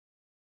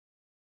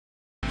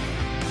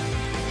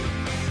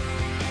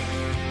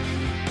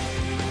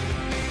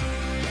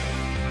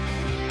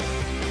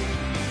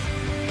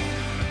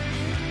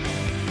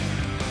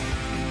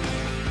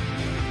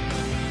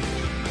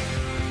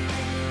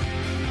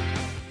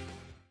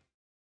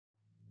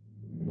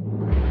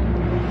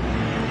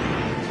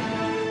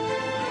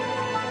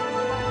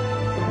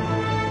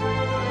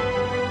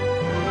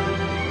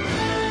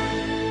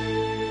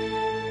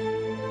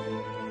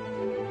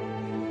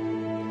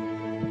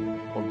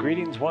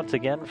Greetings once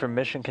again from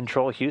Mission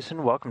Control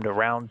Houston. Welcome to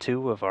round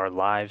 2 of our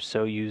live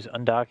Soyuz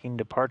undocking,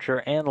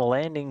 departure, and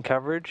landing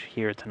coverage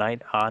here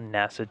tonight on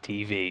NASA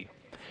TV.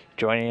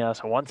 Joining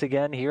us once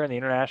again here in the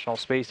International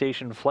Space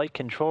Station Flight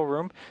Control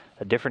Room,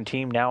 a different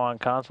team now on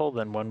console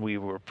than when we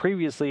were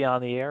previously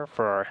on the air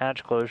for our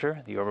hatch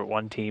closure. The Orbit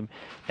 1 team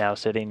now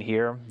sitting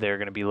here. They're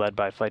going to be led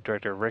by Flight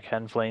Director Rick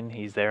Henfling.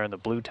 He's there in the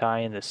blue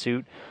tie and the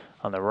suit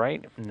on the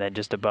right, and then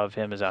just above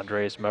him is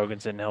Andreas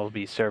Mogensen. He'll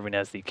be serving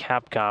as the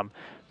Capcom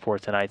for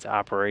tonight's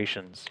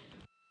operations.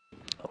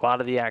 A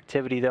lot of the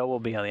activity, though, will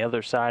be on the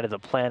other side of the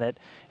planet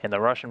in the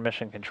Russian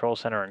Mission Control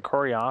Center in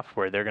Koryov,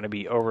 where they're going to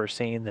be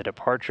overseeing the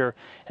departure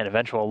and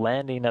eventual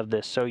landing of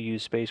this Soyuz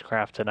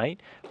spacecraft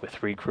tonight, with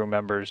 3 crew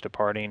members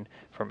departing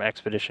from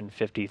Expedition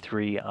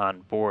 53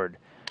 on board.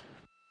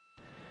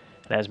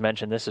 And as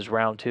mentioned, this is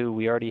round 2.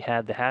 We already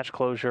had the hatch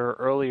closure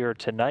earlier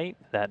tonight.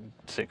 That's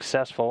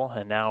successful,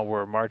 and now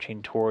we're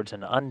marching towards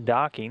an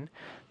undocking.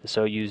 The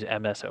Soyuz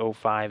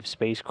MS-05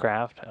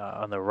 spacecraft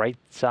on the right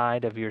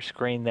side of your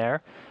screen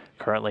there,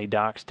 currently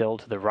docked still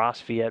to the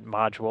Rosviet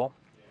module.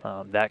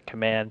 That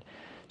command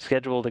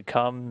scheduled to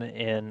come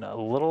in a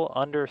little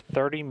under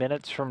 30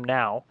 minutes from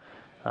now.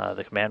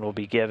 The command will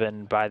be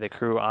given by the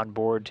crew on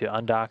board to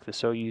undock the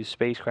Soyuz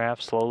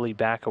spacecraft, slowly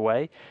back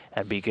away,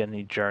 and begin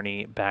the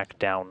journey back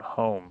down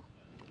home.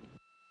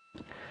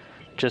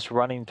 Just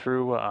running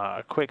through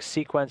a quick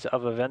sequence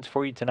of events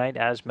for you tonight.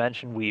 As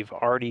mentioned, we've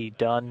already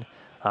done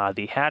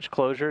the hatch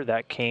closure.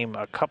 That came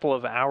a couple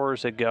of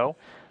hours ago.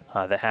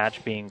 The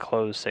hatch being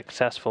closed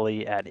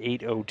successfully at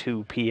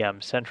 8:02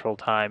 p.m. Central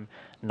Time,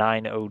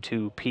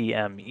 9:02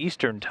 p.m.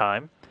 Eastern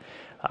Time.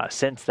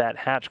 Since that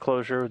hatch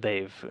closure,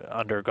 they've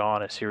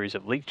undergone a series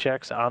of leak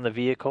checks on the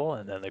vehicle,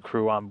 and then the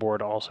crew on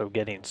board also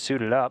getting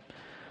suited up,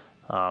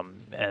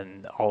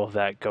 and all of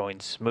that going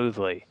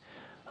smoothly.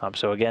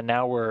 So again,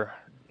 now we're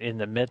in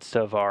the midst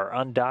of our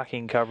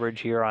undocking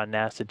coverage here on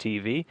NASA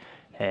TV,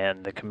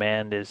 and the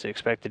command is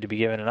expected to be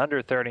given in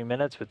under 30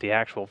 minutes, with the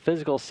actual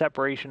physical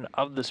separation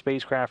of the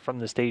spacecraft from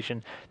the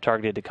station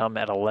targeted to come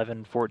at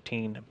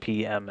 11:14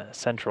 p.m.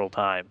 Central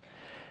Time.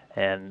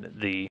 And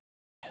the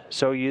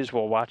Soyuz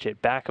will watch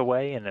it back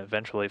away and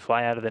eventually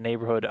fly out of the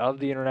neighborhood of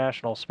the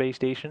International Space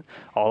Station,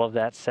 all of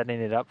that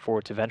setting it up for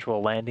its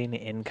eventual landing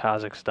in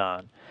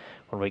Kazakhstan.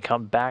 When we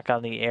come back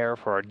on the air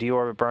for our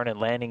deorbit burn and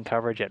landing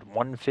coverage at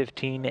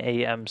 1:15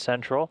 a.m.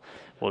 Central,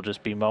 we'll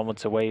just be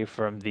moments away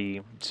from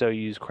the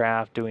Soyuz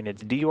craft doing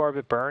its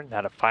deorbit burn,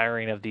 that a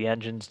firing of the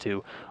engines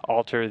to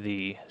alter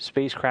the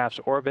spacecraft's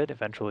orbit,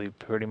 eventually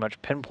pretty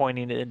much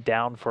pinpointing it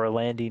down for a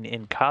landing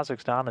in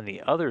Kazakhstan on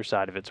the other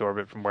side of its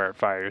orbit from where it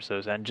fires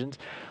those engines.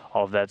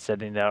 All of that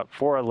setting it up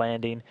for a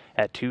landing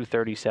at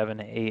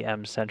 2:37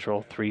 a.m.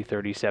 Central,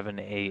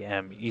 3:37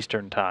 a.m.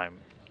 Eastern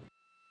Time.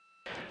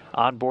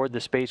 On board the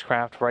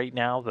spacecraft right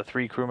now, the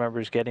 3 crew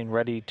members getting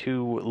ready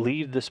to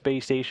leave the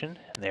space station.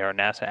 They are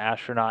NASA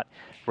astronaut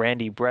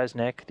Randy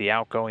Bresnik, the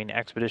outgoing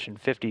Expedition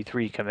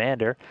 53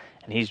 commander,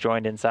 and he's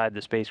joined inside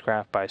the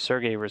spacecraft by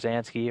Sergei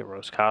Ryazanskiy, a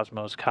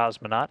Roscosmos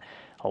cosmonaut,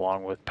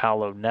 along with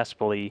Paolo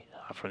Nespoli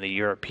from the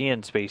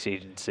European Space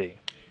Agency.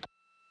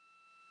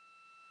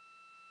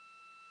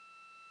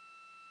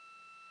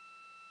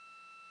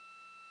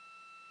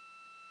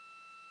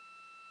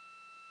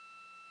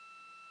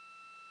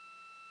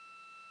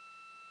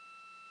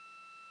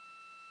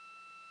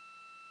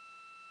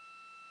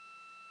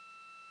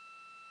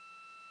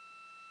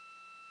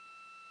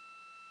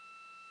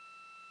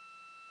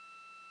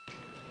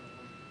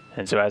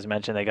 And so, as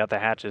mentioned, they got the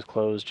hatches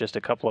closed just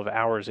a couple of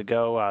hours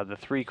ago. The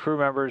 3 crew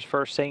members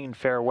first saying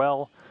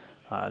farewell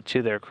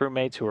to their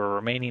crewmates who are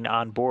remaining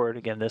on board.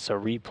 Again, this is a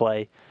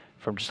replay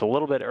from just a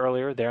little bit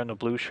earlier. There in the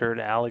blue shirt,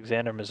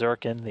 Alexander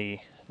Mazurkin, the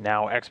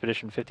now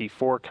Expedition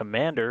 54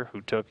 commander who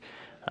took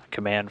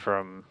command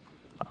from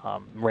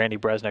Randy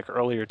Bresnik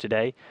earlier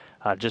today.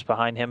 Just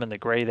behind him in the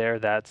gray there,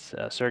 that's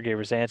Sergei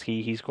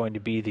Ryazanskiy. He's going to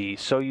be the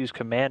Soyuz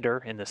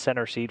commander in the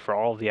center seat for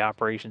all of the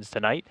operations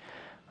tonight.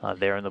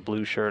 There in the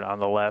blue shirt on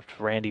the left,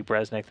 Randy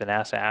Bresnik, the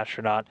NASA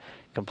astronaut,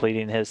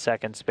 completing his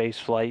 2nd space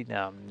flight.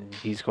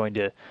 He's going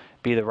to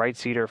be the right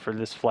seater for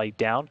this flight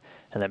down.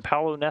 And then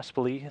Paolo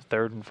Nespoli,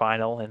 3rd and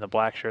final, in the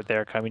black shirt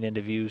there, coming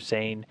into view,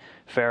 saying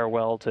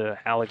farewell to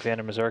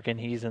Alexander Mazurkin.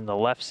 He's in the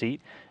left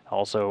seat,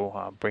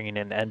 also bringing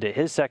an end to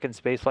his 2nd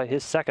space flight,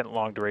 his 2nd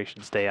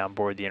long-duration stay on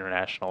board the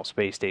International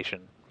Space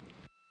Station.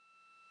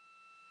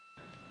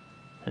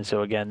 And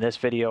so again, this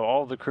video,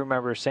 all of the crew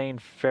members saying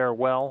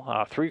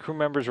farewell. 3 crew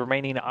members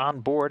remaining on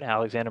board,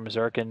 Alexander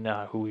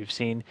Mazurkin, who we've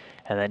seen,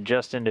 and then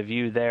just into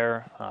view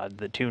there,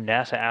 the 2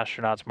 NASA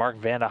astronauts,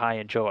 Mark Vande Hei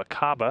and Joe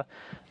Acaba.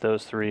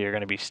 Those 3 are going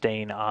to be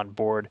staying on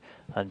board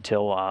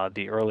until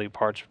the early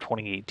parts of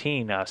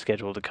 2018,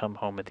 scheduled to come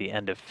home at the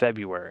end of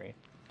February.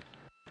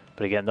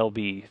 But again, there'll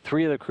be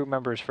 3 of the crew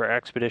members for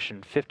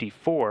Expedition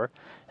 54,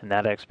 and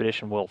that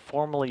expedition will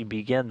formally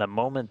begin the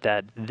moment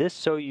that this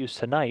Soyuz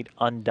tonight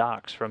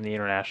undocks from the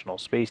International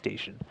Space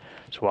Station.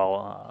 So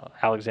while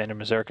Alexander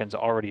Mazurkin's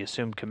already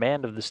assumed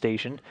command of the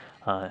station,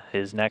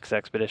 his next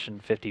Expedition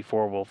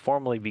 54 will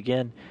formally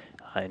begin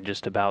in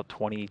just about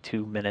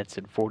 22 minutes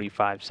and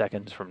 45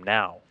 seconds from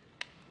now.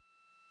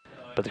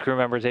 But the crew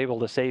member is able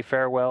to say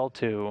farewell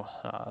to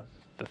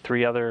the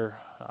three other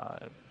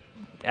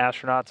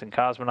astronauts and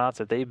cosmonauts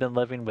that they've been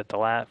living with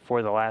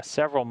for the last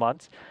several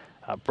months.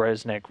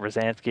 Bresnik,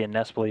 Rosansky, and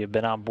Nespoli have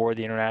been on board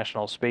the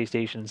International Space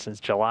Station since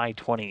July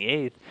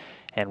 28th,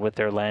 and with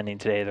their landing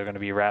today, they're going to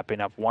be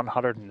wrapping up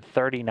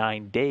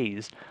 139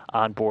 days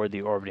on board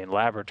the orbiting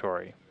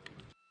laboratory.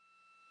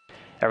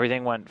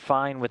 Everything went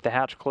fine with the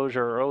hatch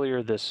closure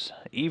earlier this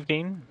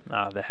evening.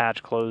 The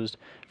hatch closed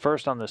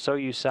first on the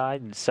Soyuz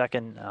side and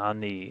second on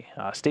the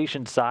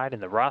station side in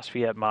the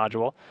Rossviet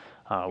module,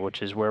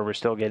 which is where we're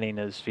still getting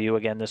this view.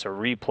 Again, this is a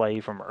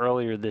replay from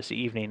earlier this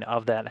evening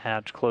of that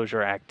hatch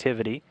closure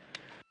activity.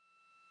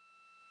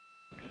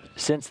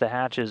 Since the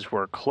hatches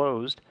were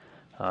closed,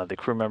 the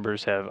crew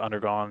members have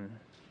undergone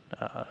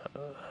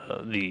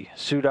the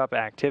suit-up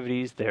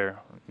activities. They're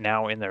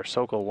now in their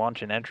Sokol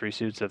launch and entry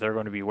suits that they're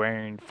going to be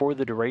wearing for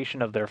the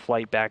duration of their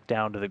flight back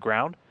down to the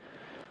ground.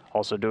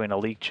 Also doing a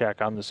leak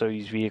check on the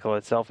Soyuz vehicle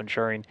itself,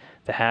 ensuring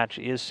the hatch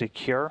is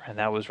secure, and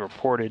that was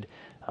reported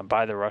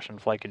by the Russian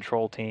flight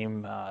control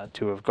team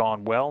to have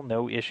gone well.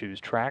 No issues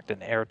tracked,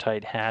 an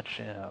airtight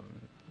hatch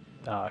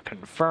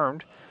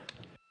confirmed.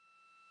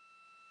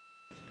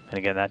 And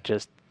again, that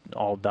just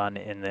all done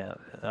in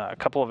a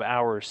couple of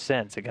hours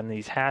since. Again,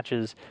 these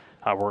hatches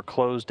were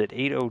closed at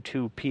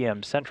 8:02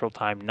 p.m. Central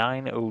Time,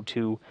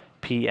 9:02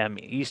 p.m.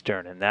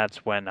 Eastern, and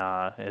that's when,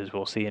 as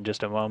we'll see in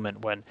just a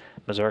moment, when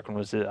Mazurkin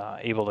was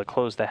able to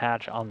close the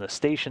hatch on the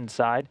station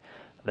side.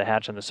 The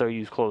hatch on the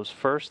Soyuz closed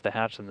first, the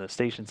hatch on the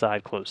station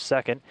side closed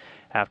second,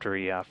 after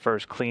he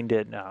first cleaned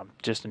it,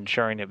 just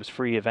ensuring it was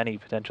free of any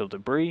potential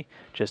debris,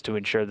 just to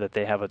ensure that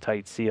they have a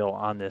tight seal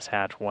on this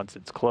hatch once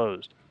it's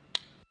closed.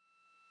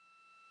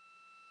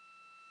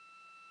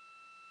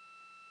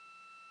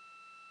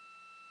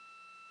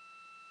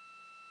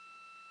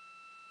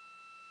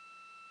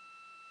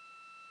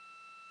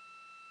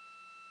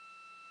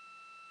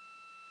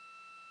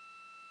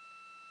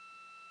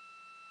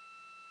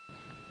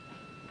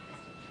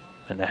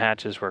 And the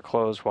hatches were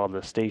closed while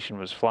the station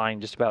was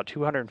flying just about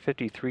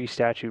 253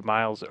 statute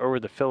miles over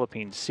the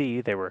Philippine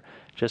Sea. They were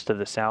just to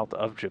the south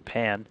of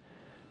Japan,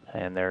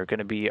 and they're going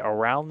to be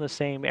around the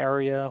same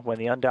area when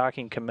the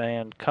undocking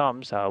command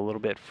comes, a little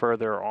bit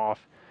further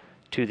off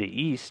to the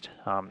east,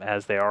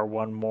 as they are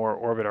one more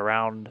orbit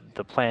around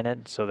the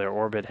planet. So their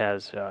orbit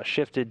has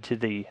shifted to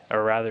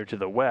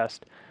the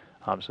west.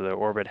 So their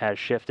orbit has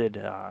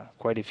shifted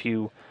quite a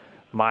few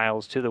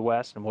miles to the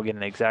west, and we'll get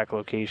an exact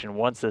location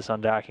once this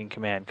undocking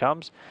command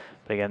comes.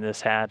 But again, this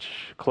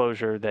hatch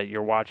closure that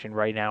you're watching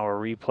right now, a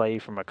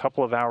replay from a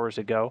couple of hours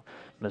ago.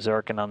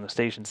 Mazurkin on the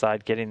station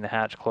side getting the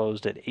hatch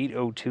closed at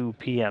 8:02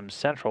 p.m.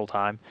 Central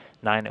Time,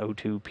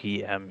 9:02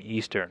 p.m.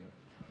 Eastern.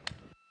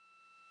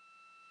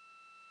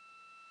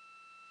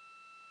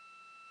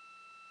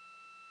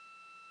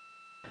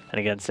 And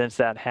again, since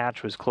that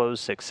hatch was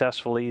closed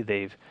successfully,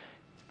 they've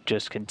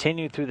just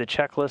continued through the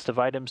checklist of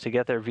items to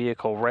get their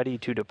vehicle ready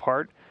to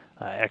depart,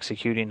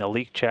 executing a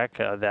leak check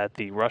that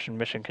the Russian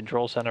Mission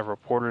Control Center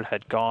reported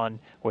had gone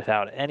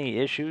without any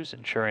issues,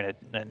 ensuring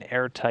an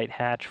airtight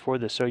hatch for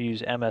the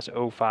Soyuz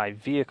MS-05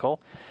 vehicle.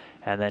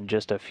 And then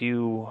just a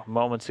few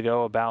moments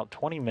ago, about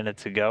 20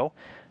 minutes ago,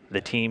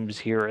 the teams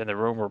here in the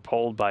room were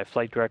polled by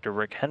Flight Director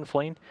Rick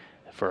Henfling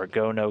for a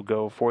go,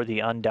 no-go for the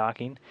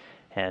undocking.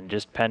 And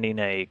just pending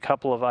a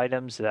couple of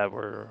items that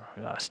were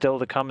still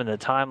to come in the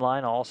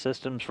timeline, all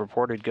systems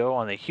reported go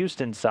on the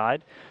Houston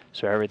side,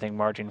 so everything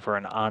marching for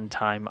an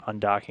on-time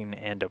undocking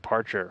and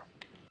departure.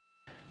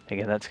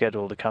 Again, that's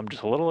scheduled to come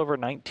just a little over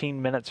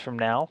 19 minutes from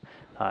now.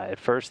 At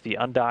first, the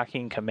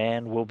undocking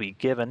command will be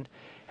given,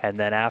 and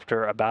then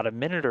after about a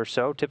minute or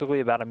so, typically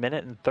about a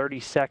minute and 30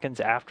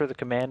 seconds after the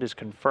command is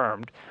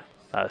confirmed,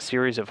 a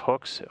series of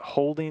hooks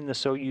holding the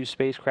Soyuz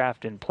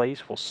spacecraft in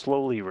place will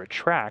slowly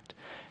retract,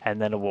 and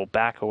then it will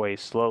back away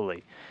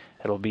slowly.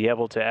 It'll be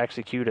able to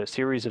execute a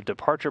series of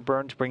departure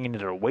burns, bringing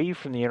it away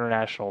from the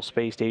International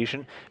Space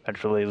Station,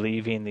 eventually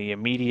leaving the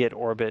immediate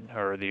orbit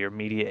or the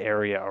immediate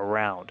area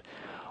around.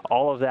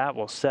 All of that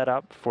will set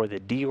up for the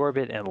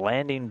deorbit and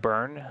landing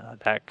burn,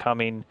 that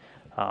coming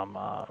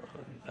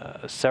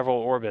several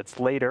orbits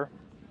later.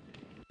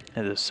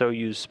 And the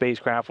Soyuz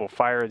spacecraft will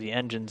fire the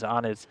engines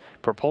on its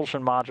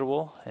propulsion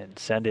module and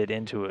send it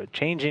into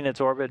changing its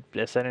orbit,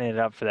 setting it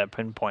up for that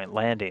pinpoint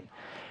landing.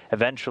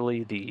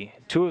 Eventually,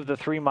 two of the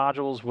three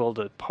modules will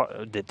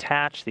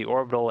detach, the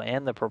orbital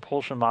and the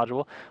propulsion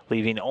module,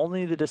 leaving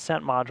only the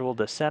descent module,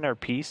 the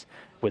centerpiece,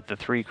 with the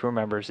three crew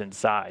members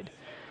inside.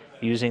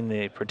 Using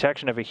the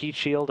protection of a heat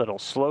shield, it'll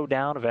slow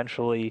down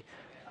eventually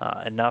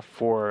enough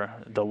for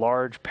the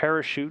large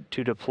parachute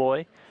to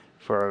deploy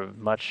for a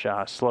much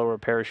slower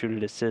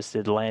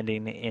parachute-assisted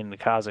landing in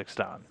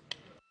Kazakhstan.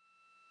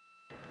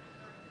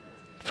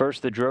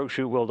 First, the drogue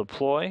chute will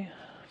deploy,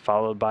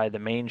 followed by the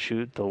main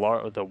chute, the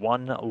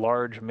one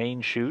large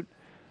main chute,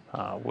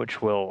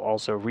 which will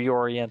also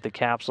reorient the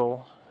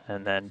capsule.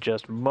 And then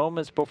just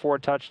moments before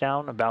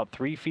touchdown, about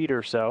 3 feet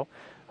or so,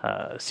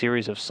 A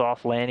series of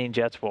soft landing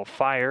jets will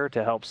fire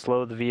to help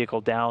slow the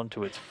vehicle down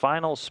to its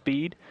final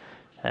speed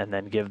and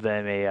then give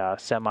them a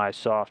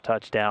semi-soft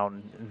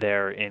touchdown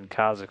there in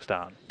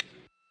Kazakhstan.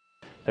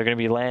 They're going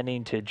to be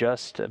landing to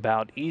just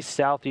about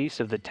east-southeast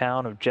of the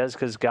town of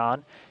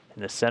Zhezkazgan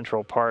in the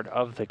central part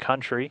of the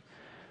country.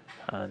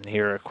 And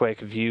here a quick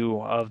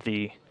view of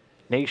the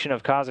nation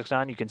of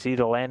Kazakhstan. You can see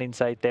the landing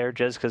site there,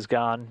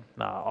 Zhezkazgan,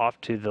 off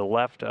to the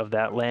left of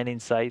that landing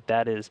site.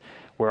 That is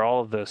where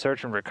all of the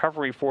search and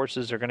recovery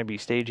forces are going to be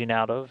staging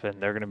out of,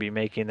 and they're going to be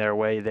making their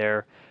way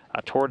there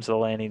towards the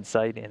landing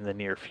site in the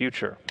near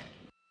future.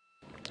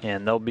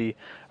 And they'll be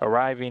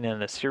arriving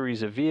in a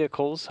series of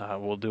vehicles.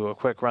 We'll do a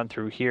quick run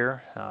through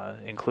here,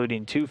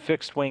 including 2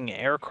 fixed-wing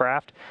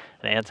aircraft,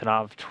 an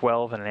Antonov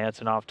 12 and an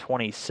Antonov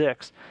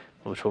 26,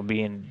 which will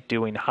be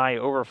doing high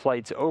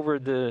overflights over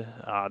the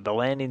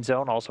landing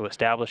zone, also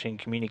establishing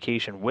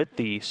communication with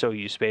the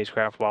Soyuz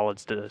spacecraft while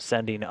it's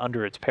descending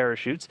under its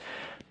parachutes.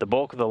 The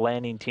bulk of the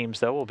landing teams,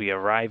 though, will be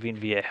arriving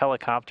via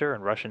helicopter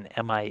and Russian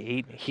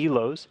Mi-8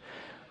 helos.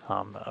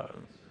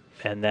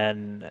 And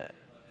then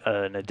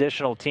an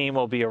additional team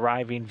will be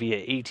arriving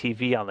via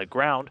ATV on the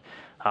ground.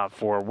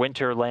 For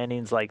winter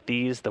landings like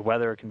these, the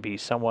weather can be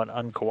somewhat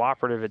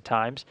uncooperative at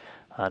times,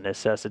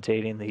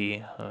 necessitating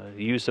the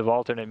use of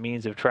alternate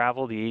means of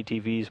travel. The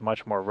ATV is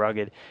much more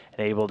rugged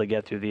and able to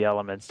get through the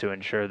elements to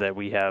ensure that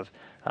we have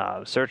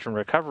search and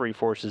recovery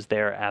forces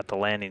there at the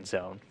landing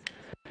zone.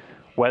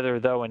 Weather,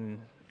 though, in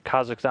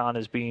Kazakhstan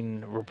is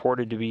being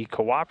reported to be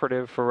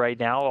cooperative for right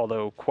now,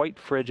 although quite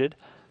frigid.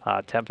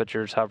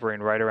 Temperatures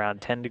hovering right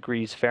around 10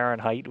 degrees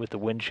Fahrenheit with the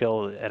wind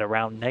chill at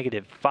around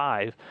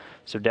 -5.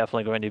 So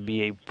definitely going to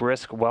be a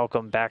brisk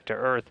welcome back to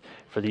Earth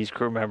for these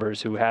crew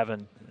members who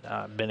haven't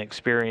been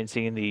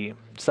experiencing the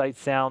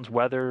sights, sounds,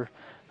 weather,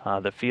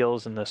 the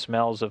feels and the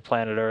smells of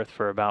planet Earth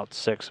for about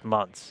 6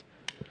 months.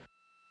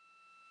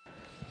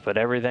 But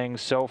everything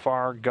so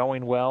far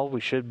going well.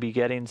 We should be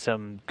getting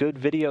some good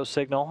video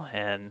signal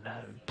and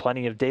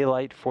plenty of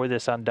daylight for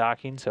this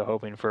undocking, so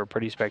hoping for a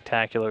pretty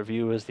spectacular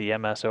view as the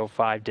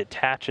MS-05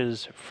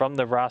 detaches from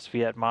the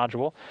Rosviet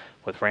module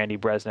with Randy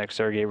Bresnik,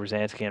 Sergei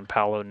Ryazanskiy, and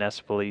Paolo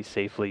Nespoli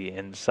safely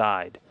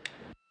inside.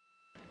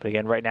 But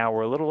again, right now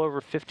we're a little over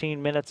 15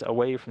 minutes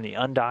away from the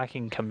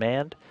undocking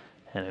command.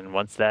 And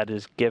once that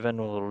is given,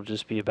 it'll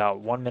just be about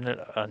 1 minute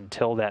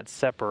until that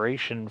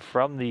separation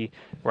from the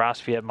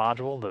Rosviet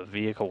module. The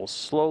vehicle will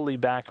slowly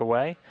back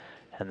away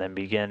and then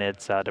begin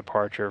its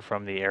departure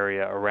from the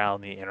area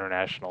around the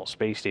International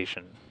Space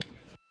Station.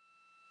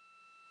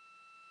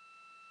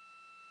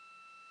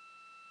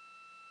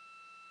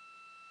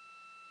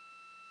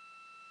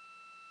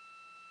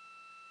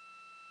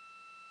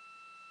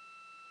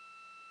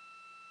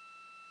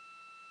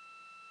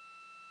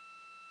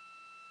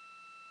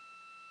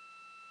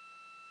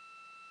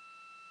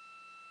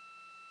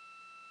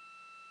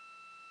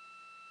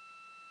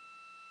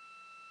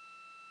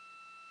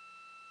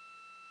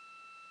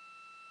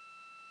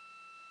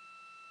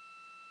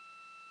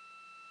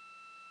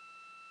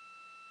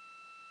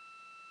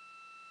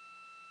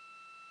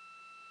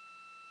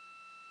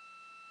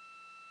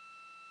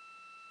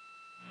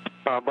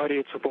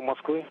 Борец по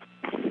Москвы.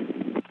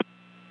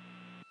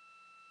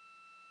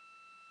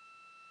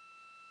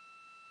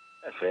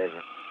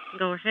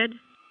 Go ahead.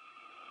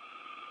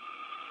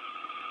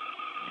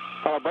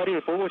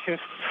 Борец по 80.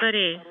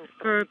 Sorry,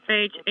 for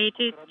page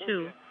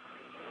 82.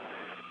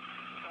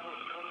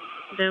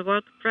 The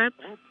work prep.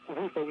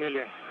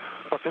 Выполнили.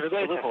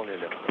 Подтверждаете?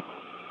 Выполнили.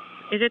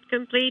 Is it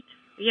complete?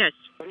 Yes.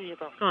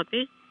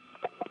 Copy.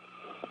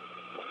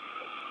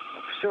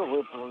 Все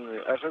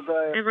выполнили.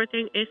 Ожидаем.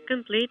 Everything is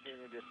complete.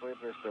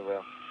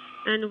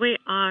 And we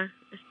are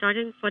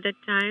starting for the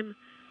time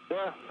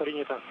Да,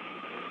 принято.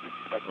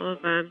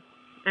 of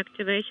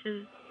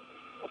activation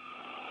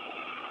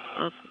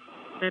of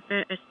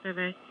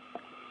PPSPV.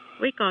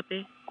 We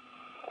copy.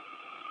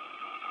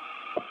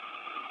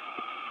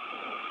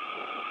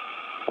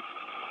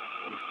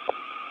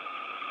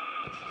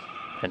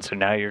 And so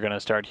now you're going to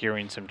start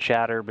hearing some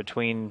chatter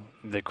between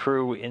the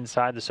crew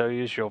inside the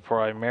Soyuz. You'll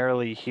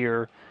primarily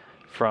hear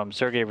from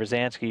Sergei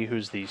Ryazanskiy,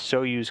 who's the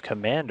Soyuz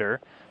commander,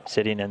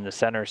 sitting in the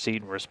center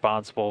seat and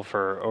responsible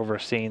for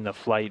overseeing the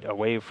flight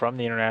away from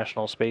the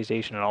International Space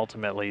Station and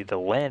ultimately the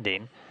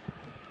landing.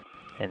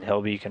 And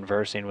he'll be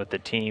conversing with the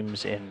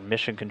teams in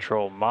Mission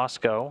Control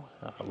Moscow,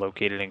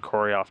 located in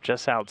Koryov,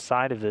 just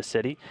outside of the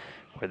city,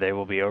 where they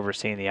will be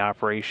overseeing the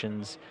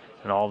operations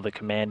and all of the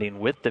commanding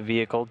with the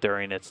vehicle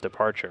during its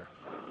departure.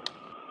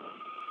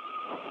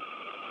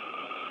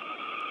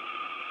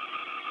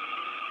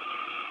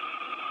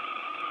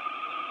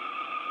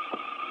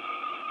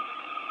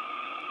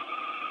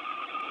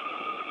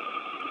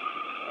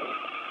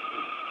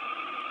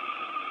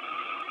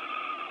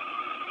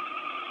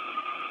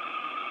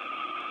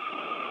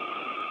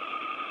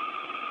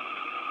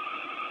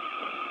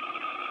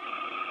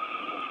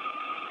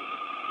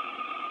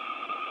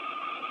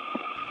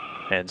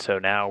 And so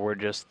now we're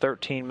just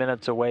 13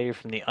 minutes away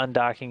from the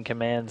undocking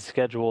command's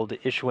scheduled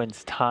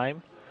issuance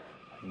time.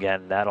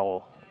 Again,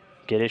 that'll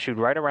get issued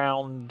right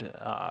around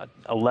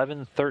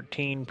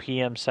 11:13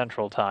 p.m.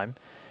 Central Time.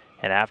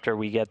 And after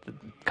we get the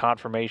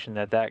confirmation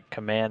that that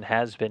command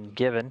has been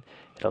given,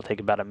 it'll take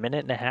about a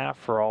minute and a half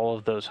for all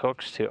of those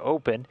hooks to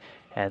open,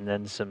 and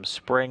then some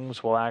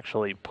springs will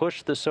actually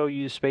push the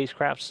Soyuz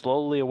spacecraft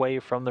slowly away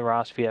from the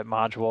Rossviet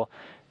module,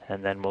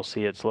 and then we'll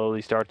see it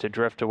slowly start to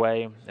drift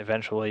away,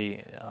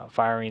 eventually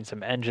firing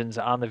some engines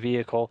on the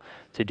vehicle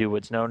to do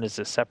what's known as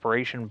a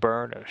separation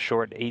burn, a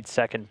short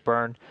 8-second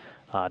burn,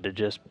 to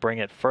just bring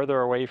it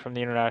further away from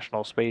the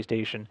International Space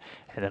Station,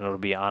 and then it'll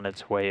be on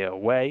its way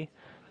away.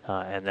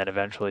 And then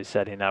eventually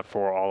setting up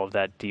for all of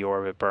that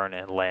deorbit burn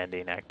and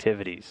landing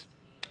activities.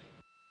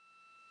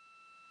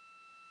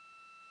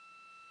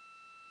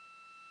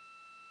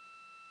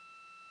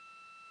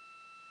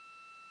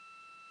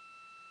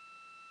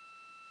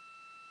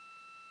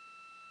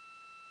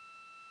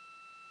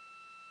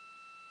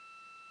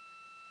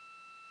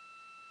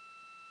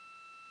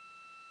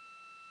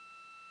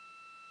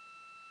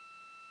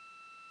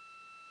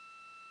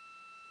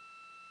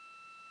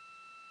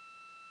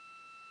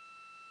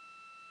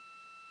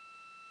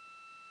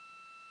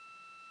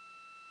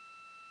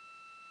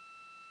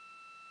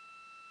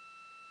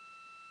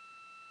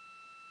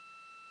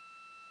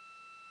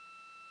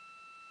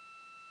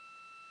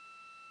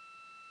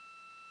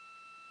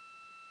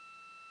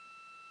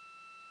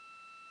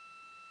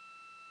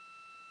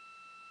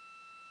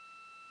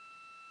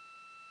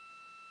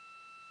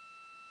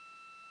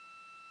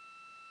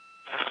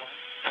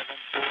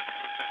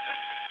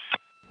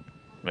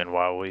 And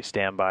while we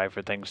stand by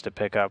for things to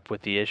pick up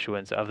with the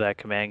issuance of that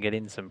command,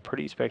 getting some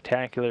pretty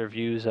spectacular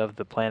views of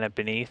the planet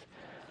beneath.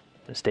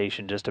 The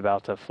station just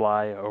about to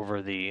fly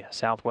over the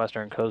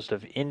southwestern coast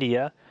of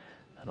India,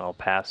 and it'll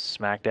pass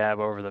smack dab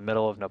over the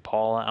middle of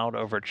Nepal, out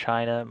over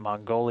China,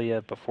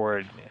 Mongolia, before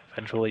it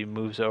eventually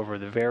moves over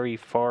the very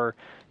far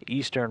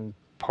eastern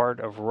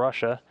part of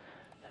Russia,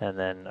 and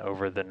then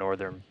over the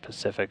northern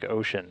Pacific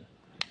Ocean.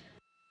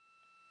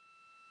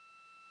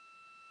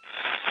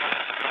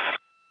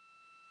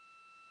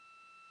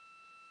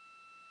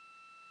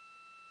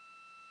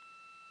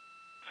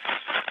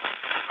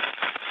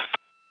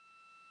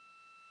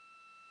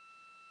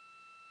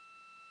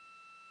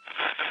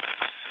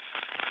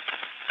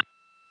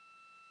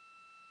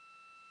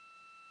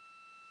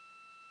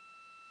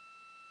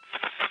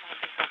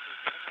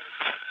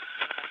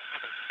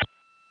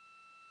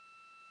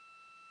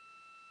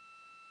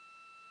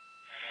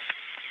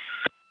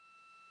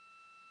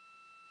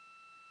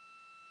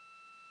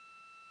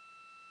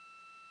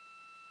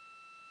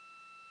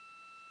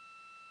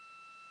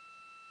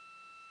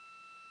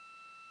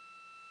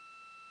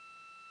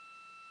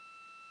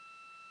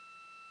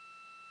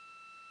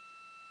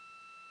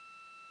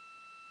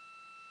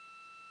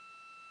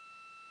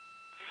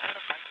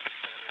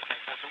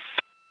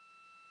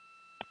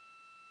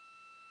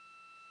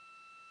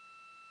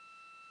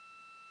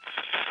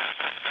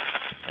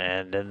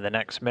 And in the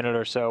next minute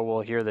or so,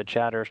 we'll hear the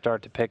chatter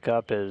start to pick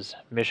up as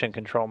Mission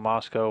Control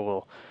Moscow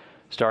will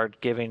start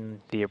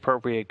giving the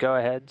appropriate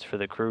go-aheads for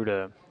the crew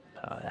to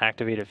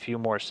activate a few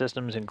more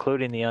systems,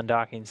 including the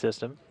undocking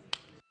system.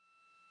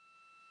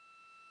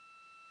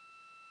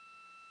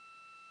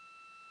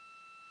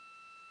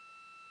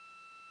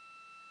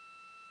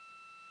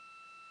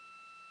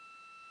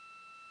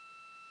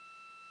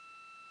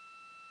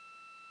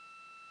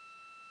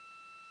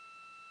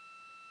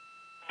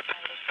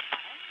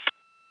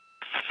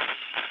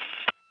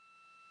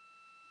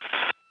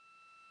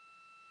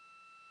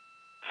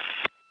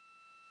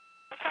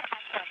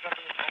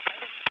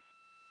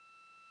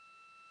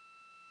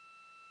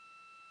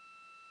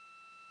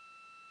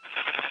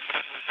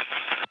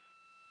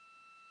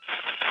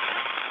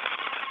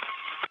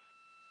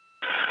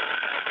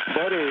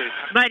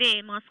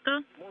 Body Moscow.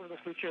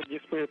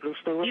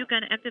 You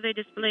can activate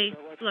display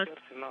plus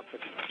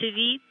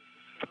TV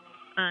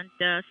and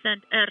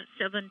send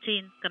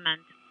R17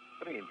 command.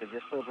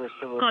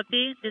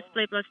 Copy.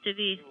 Display plus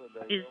TV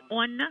is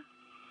on,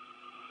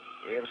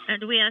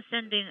 and we are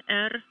sending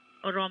R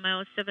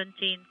Romeo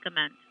 17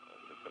 command.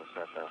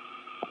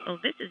 Oh,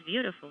 this is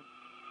beautiful.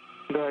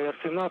 Yes,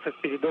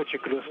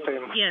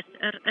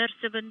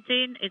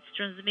 R17, it's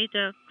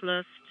transmitter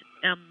closed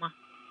M.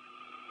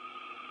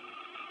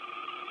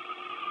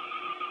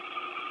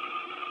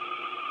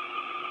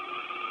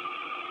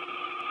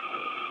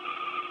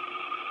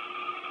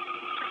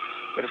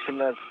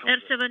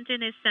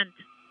 R17 is sent.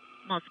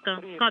 Moscow.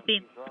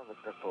 Copy.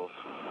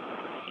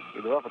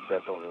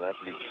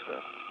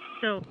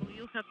 So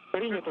you have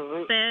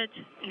prepared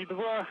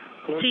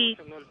T.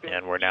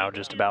 And we're now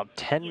just about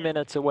 10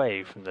 minutes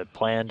away from the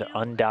planned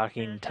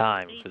undocking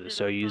time for the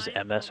Soyuz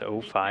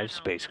MS-05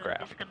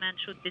 spacecraft. This command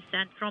should be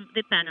sent from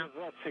the panel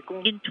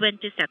in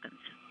 20 seconds.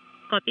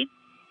 Copy.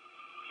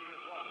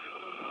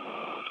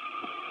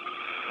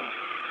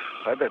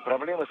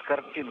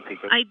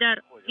 Aidar,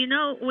 you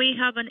know, we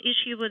have an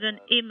issue with an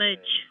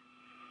image.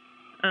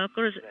 Of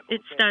course,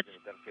 it starts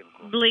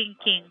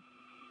blinking.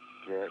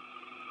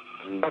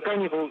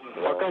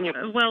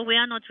 Well, we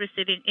are not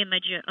receiving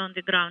image on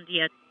the ground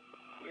yet.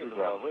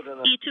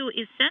 E2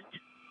 is sent.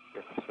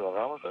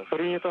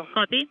 Принято.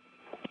 Copy.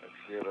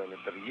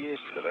 Акселерометр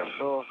есть,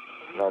 хорошо.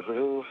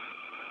 Разрыв.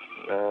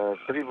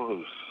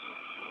 Прибыл.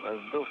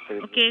 Воздух,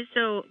 прибыл. Okay,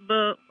 so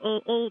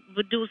all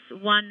Vdus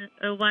 1,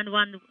 1,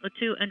 1,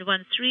 2, and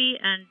 1, 3,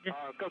 and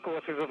Как у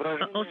вас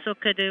изображение? also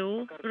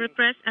KDU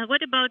repress. And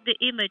what about the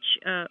image,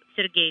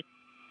 Sergey?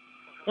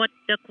 What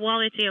the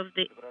quality of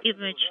the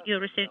image you're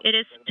receiving? It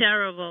is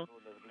terrible.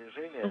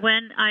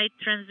 When I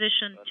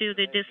transition to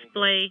the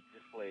display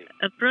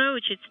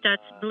approach, it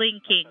starts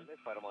blinking.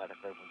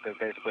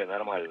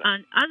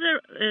 And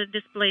other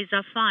displays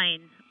are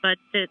fine, but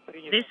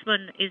this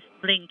one is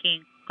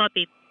blinking.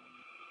 Copy.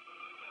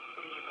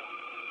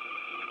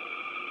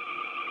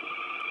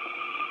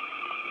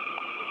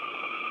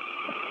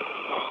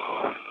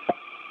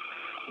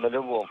 На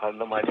любом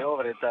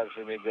маневре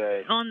также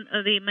мигает. On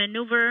the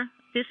maneuver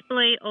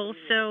display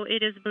also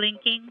it is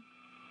blinking.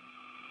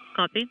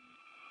 Copy.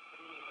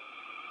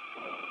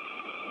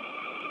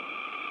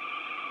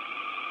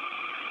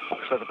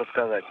 Что-то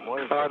подсказать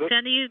можно?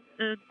 Can you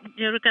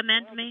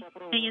recommend me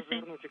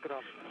anything?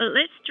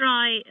 Let's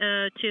try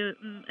to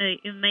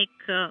make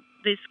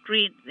the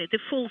screen, the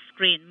full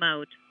screen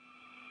mode.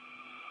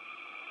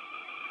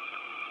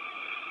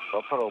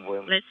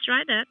 Попробуем. Let's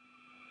try that.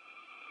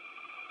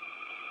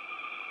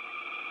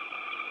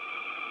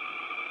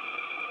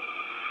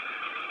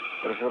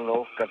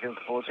 Развернул.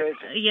 Картинка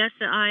получается? Yes,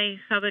 I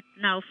have it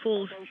now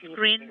full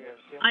screen.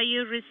 Are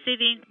you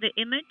receiving the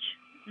image?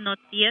 Not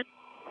yet.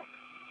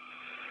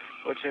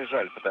 Очень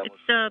жаль, потому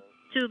It's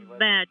too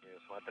bad.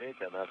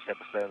 смотреть, она вся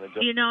постоянно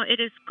идет. You know, it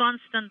is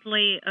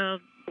constantly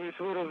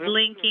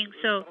blinking.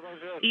 So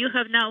you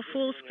have now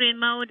full screen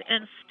mode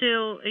and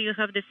still you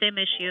have the same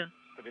issue.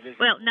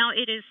 Well, now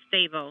it is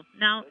stable.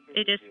 Now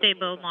it is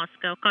stable,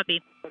 Moscow.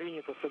 Copy.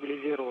 Принято,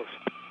 стабилизировалось.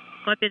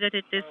 Copy that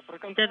it is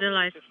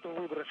stabilized. Что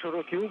выбрать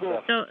широкий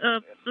угол.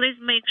 So please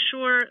make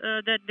sure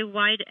that the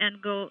wide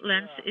angle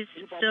lens is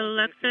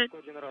selected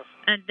Один раз.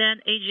 and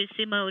then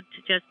AGC mode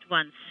just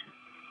once.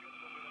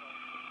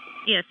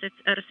 Yes, it's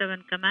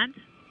R7 command.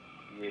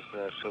 Есть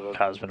наш широкий.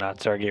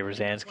 Cosmonaut Sergei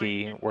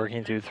Ryazanskiy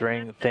working through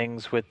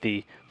things with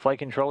the flight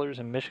controllers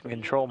and Mission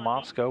Control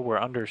Moscow. We're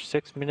under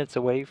 6 minutes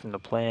away from the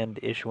planned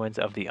issuance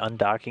of the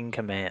undocking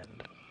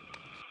command.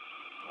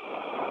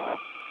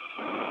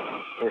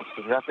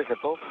 Всегда ты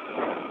готов?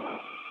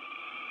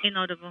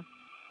 Inaudible.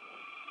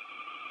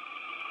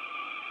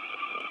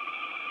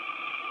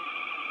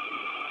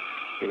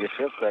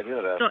 Перешивка один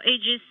раз. So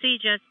AGC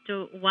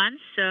just once,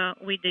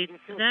 we did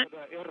that.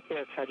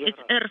 R5 один It's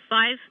раз.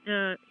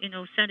 R5,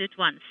 send it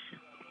once.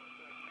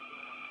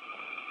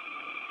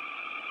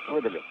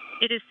 Выдали.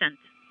 It is sent.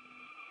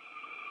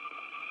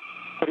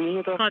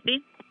 Принято.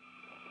 Copy.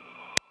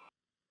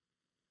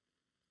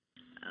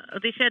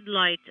 The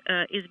headlight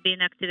is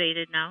being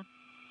activated now.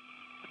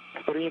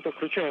 Принято,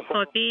 включаем.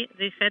 Copy.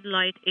 The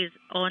headlight is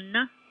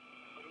on.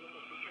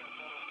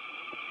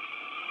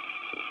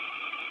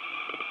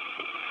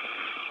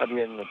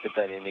 Обмен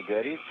питания не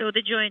горит. So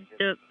the joint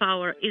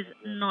power is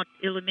not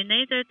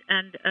illuminated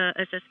and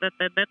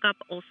SSVP backup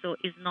also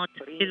is not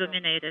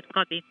illuminated.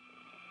 Copy.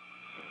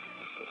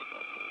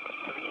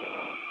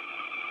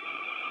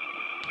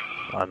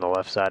 On the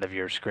left side of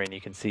your screen,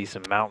 you can see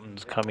some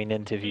mountains coming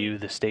into view.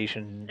 The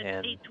station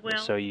and the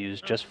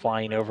Soyuz just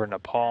flying over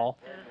Nepal,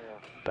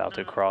 about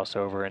to cross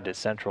over into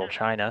central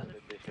China.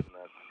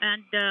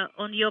 And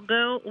on your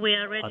go, we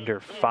are ready. Under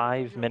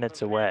 5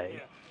 minutes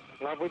away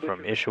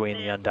from issuing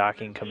the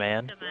undocking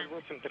command.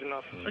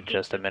 8-13. And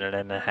just a minute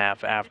and a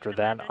half after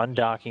that,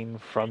 undocking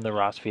from the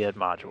Rosviet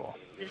module.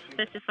 The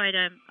specified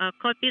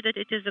copy that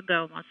it is a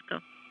go, Moscow.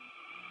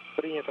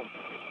 Принято.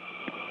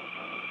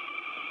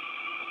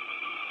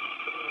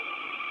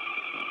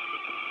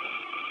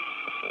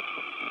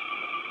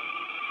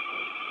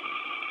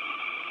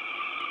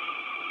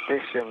 Ты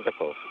всем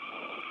готов.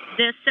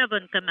 The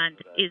 7 command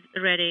is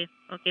ready.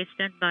 Okay,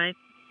 stand by.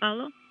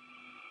 Paulo?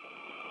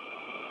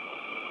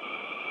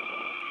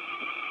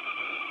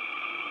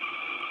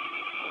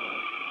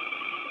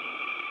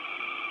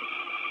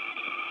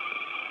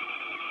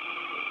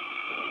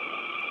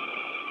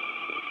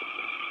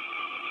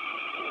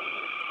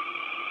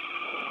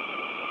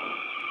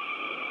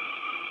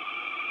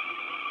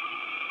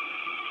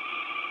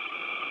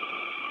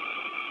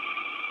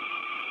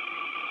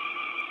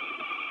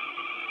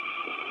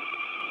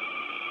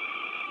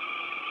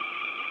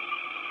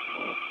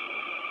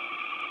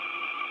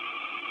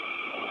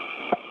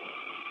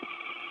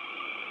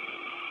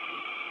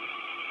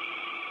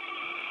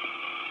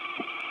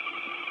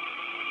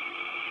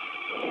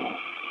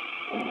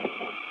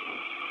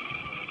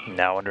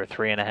 Now under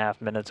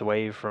 3.5 minutes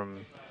away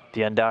from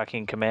the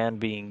undocking command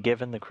being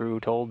given, the crew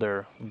told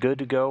they're good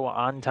to go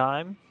on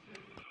time.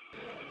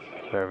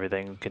 So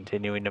everything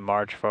continuing to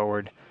march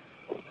forward.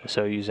 The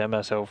Soyuz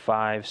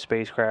MS-05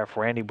 spacecraft,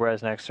 Randy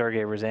Bresnik, Sergei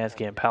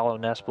Ryazanskiy, and Paolo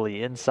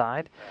Nespoli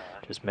inside,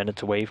 just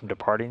minutes away from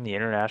departing the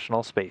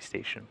International Space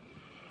Station.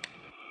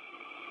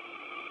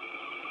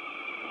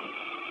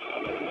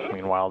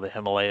 Meanwhile, the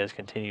Himalayas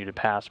continue to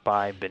pass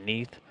by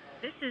beneath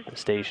The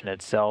station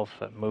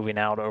itself moving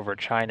out over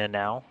China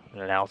now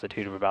at an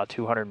altitude of about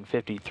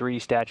 253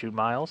 statute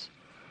miles.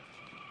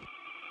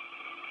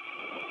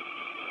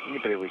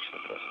 Непривычно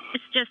просто.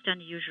 It's just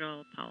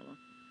unusual, Paolo.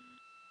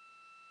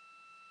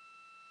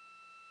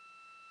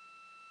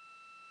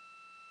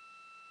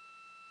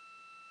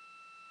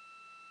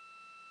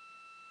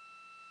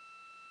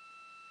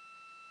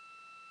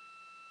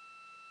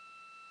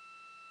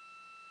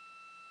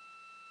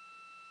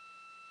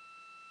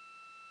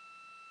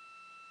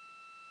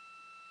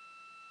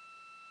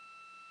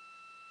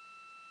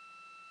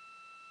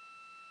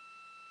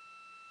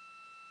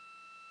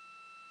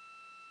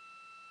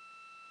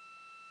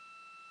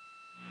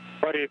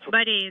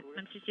 Борей,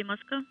 MCC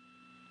Moscow.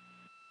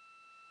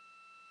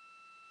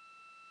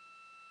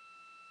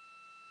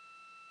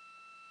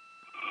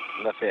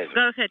 На связи.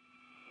 Go ahead.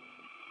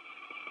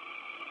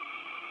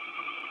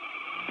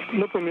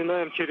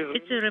 Напоминаем, через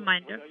It's a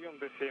reminder. даем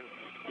D7.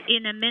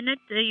 In a minute,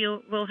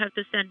 you will have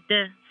to send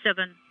the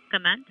 7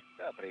 command.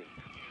 Да, принято.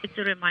 It's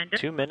a reminder.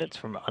 2 minutes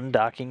from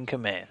undocking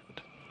command.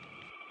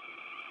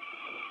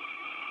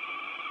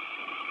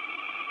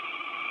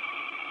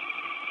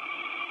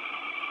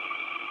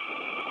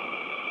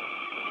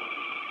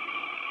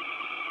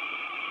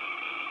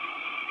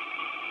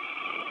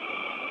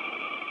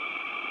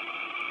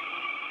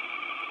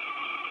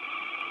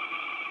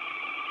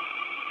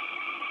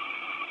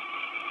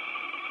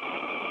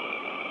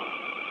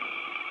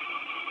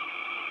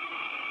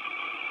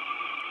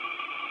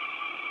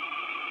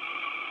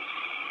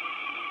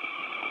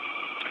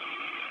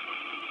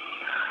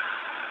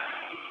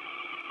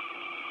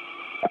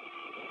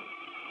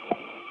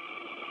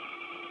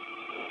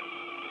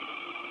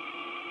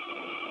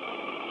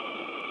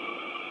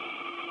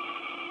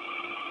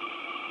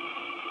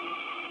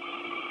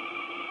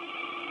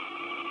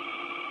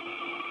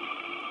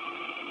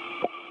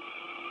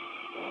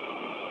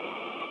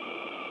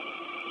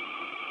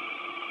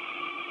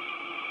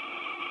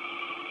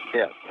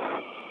 Пять.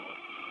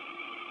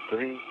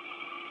 3,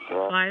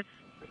 2. 5,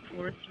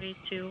 4, 3,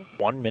 2.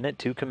 1 minute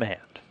to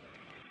command.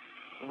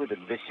 Выдох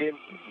D7.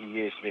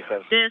 Есть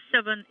Михаил. The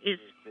 7 is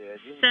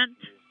D1. sent.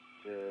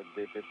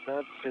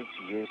 D15.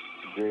 Есть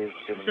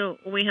D17. So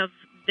we have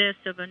the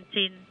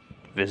 17,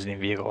 Visiting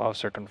vehicle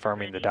officer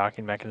confirming the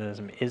docking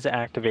mechanism is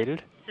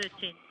activated.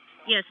 13.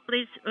 Yes,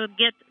 please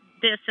get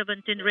the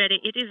 17 ready.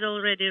 It is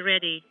already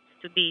ready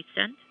to be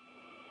sent.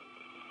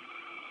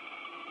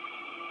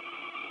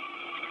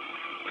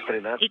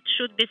 13. It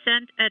should be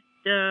sent at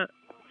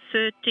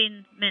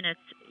 13 minutes.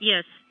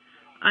 Yes,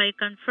 I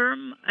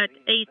confirm at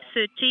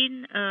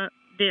 8:13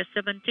 the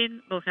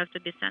 17 will have to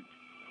be sent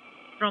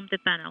from the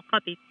panel.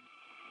 Copy.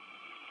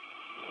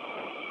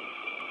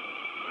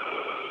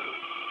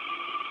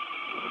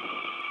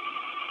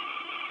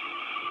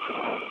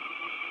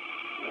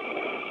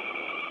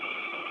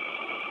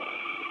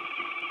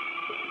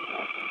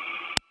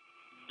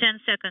 Ten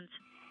seconds.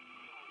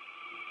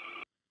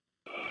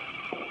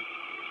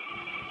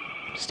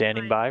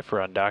 Standing by for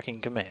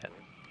undocking command.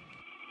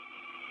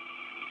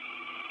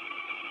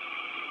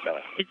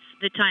 Давай. It's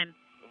the time.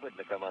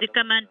 Выдох команда. The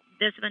command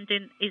the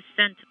 17 is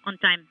sent on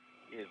time.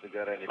 Есть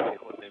загорание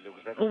переходный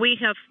рюкзак. We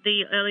have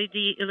the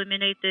LED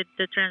illuminated.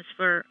 The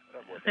transfer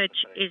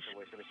hatch is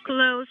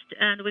closed,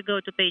 and we go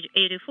to page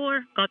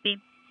 84. Copy.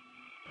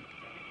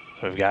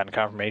 We've gotten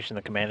confirmation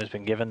the command has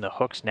been given. The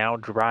hook's now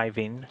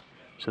driving.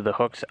 So the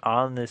hooks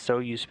on the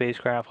Soyuz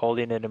spacecraft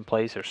holding it in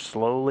place are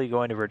slowly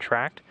going to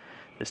retract.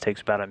 This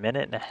takes about a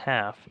minute and a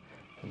half,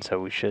 and so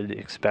we should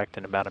expect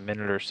in about a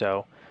minute or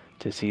so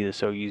to see the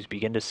Soyuz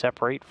begin to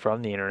separate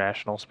from the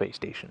International Space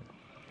Station.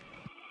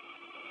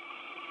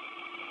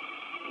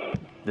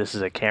 This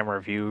is a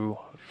camera view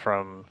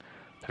from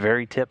the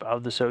very tip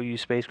of the Soyuz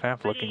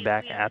spacecraft, looking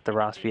back at the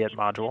Rosviet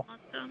module.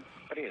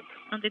 Принято.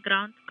 On the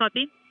ground.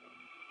 Copy.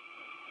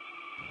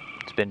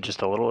 It's been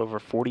just a little over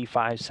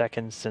 45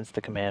 seconds since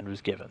the command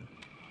was given.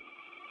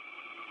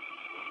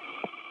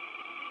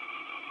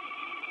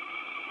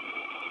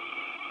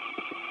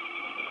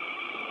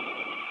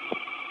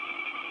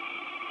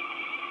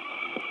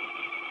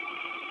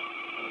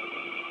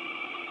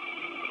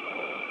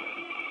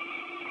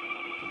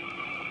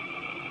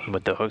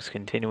 With the hooks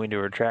continuing to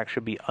retract,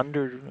 should be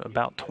under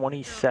about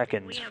 20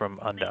 seconds from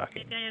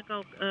undocking.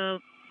 Mechanical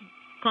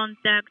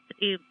contact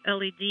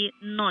LED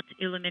not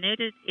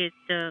illuminated. It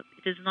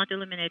is not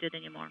illuminated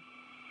anymore.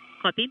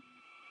 Copy.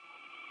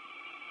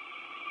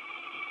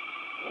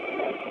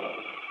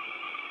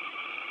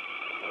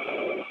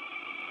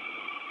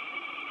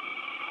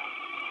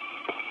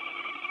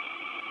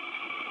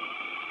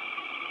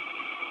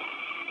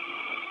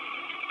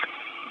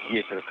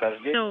 Есть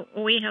расхождение. So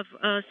we have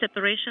a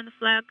separation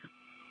flag.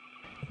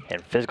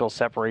 And physical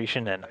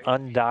separation and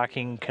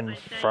undocking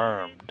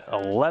confirmed.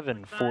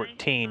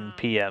 11:14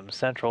 p.m.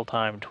 Central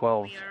Time,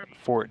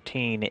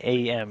 12:14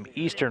 a.m.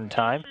 Eastern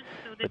Time,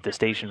 with the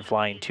station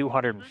flying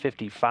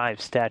 255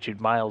 statute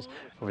miles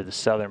over the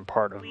southern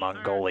part of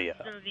Mongolia.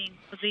 Observing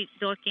the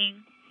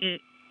docking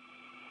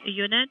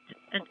unit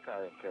and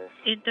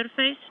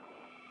interface.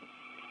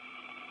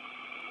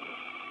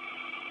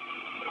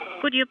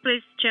 Could you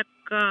please check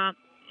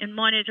and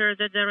monitor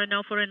that there are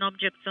no foreign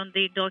objects on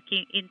the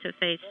docking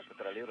interface?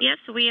 Yes,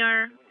 we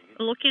are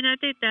looking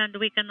at it and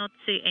we cannot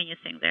see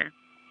anything there.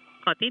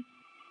 Copy.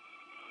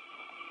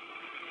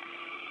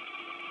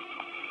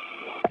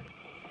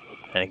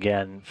 And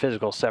again,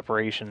 physical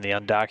separation, the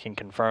undocking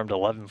confirmed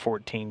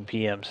 11:14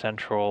 p.m.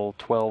 Central,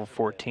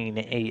 12:14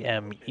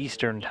 a.m.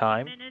 Eastern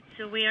Time.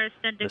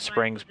 The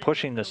springs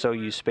pushing the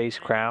Soyuz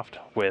spacecraft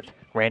with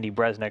Randy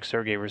Bresnik,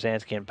 Sergei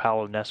Rosansky, and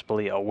Paolo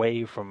Nespoli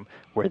away from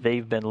where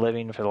they've been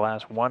living for the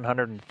last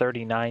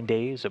 139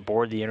 days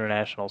aboard the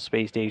International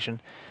Space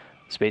Station.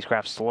 The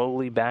spacecraft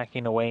slowly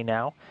backing away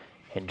now.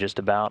 In just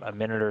about a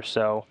minute or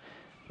so,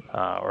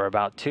 or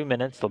about 2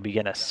 minutes, they'll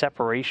begin a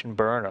separation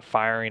burn, a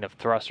firing of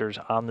thrusters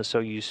on the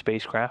Soyuz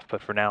spacecraft,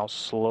 but for now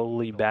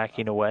slowly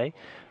backing away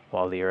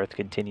while the Earth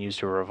continues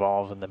to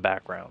revolve in the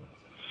background.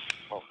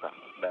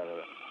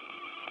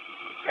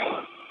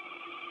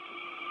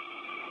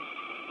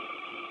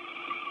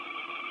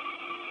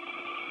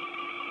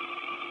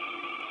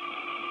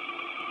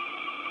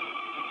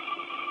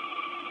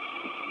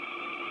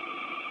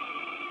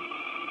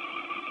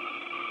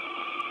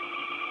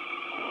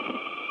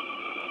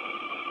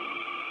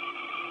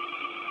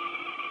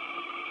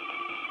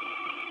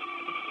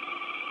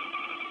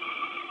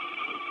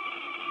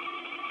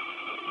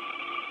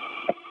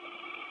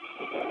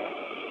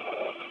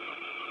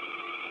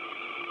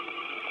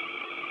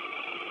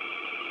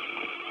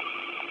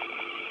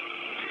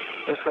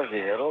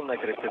 Расхождение ровное,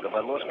 корректируй до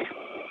подложки.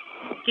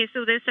 Okay,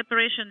 so the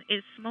separation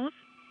is smooth.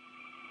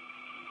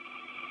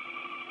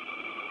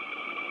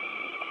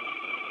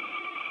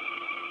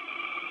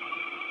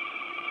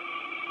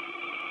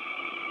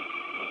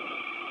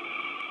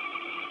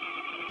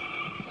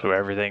 So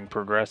everything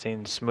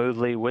progressing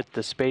smoothly with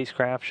the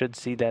spacecraft. Should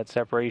see that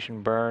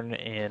separation burn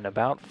in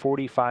about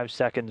 45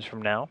 seconds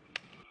from now.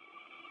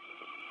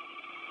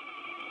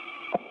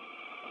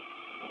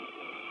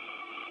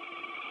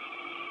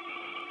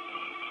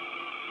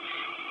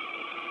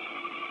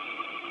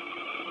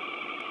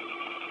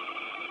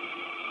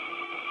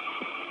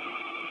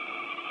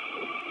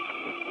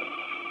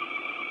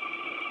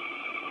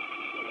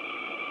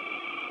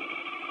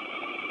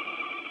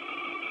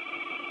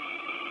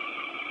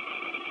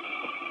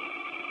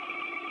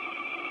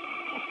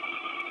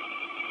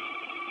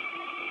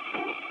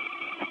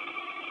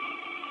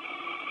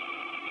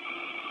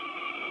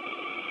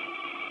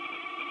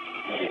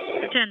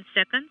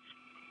 Seconds.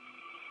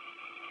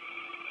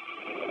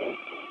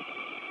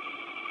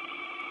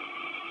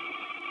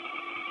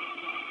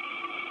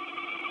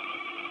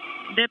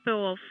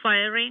 Depot of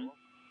firing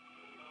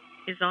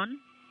is on.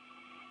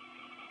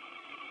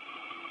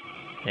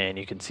 And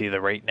you can see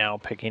the rate now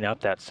picking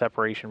up. That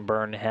separation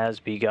burn has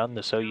begun.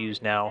 The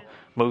Soyuz now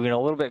moving a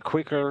little bit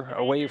quicker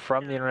away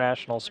from the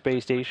International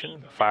Space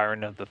Station,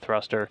 firing of the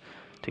thruster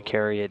to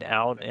carry it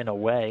out and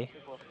away.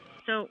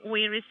 So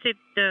we received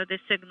the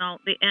signal,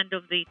 the end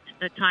of the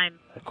time.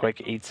 A quick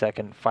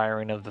 8-second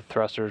firing of the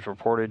thrusters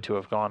reported to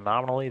have gone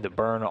nominally. The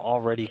burn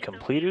already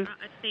completed,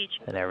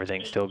 and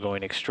everything's still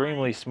going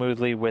extremely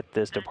smoothly with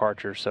this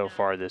departure so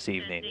far this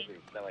evening.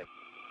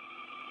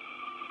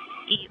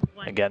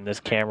 Again, this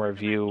camera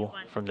view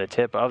from the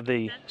tip of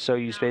the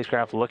Soyuz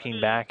spacecraft looking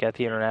back at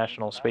the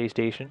International Space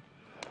Station.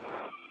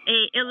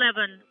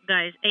 A11,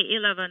 guys,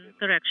 A11,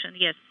 correction,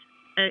 yes.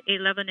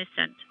 A11 is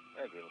sent.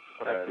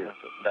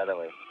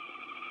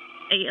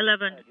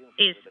 A11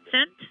 is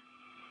sent.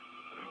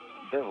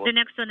 The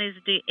next one is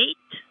D8.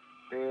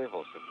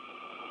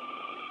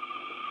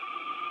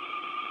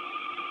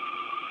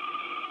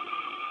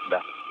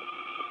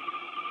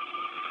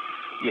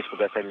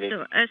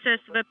 So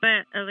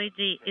SSVP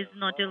LED is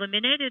not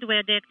illuminated. We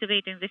are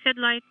deactivating the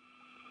headlight.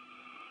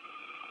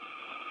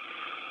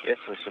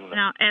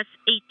 Now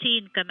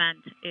S18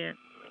 command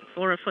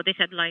for the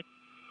headlight.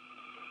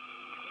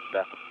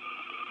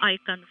 I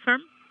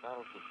confirm.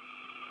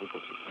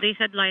 The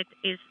headlight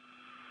is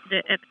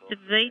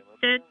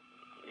deactivated.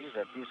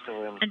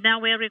 And now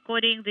we are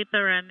recording the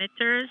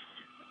parameters,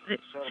 the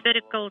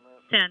spherical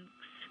tanks.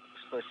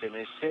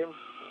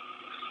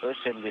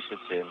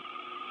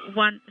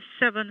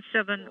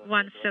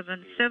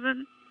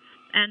 177177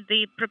 and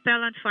the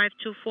propellant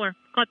 524.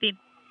 Copy.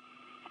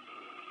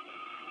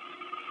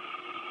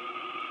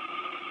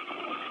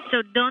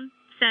 So don't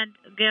send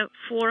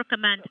GEV4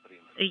 command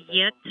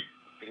yet.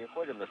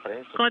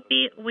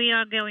 Copy. We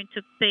are going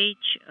to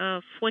page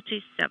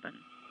 47.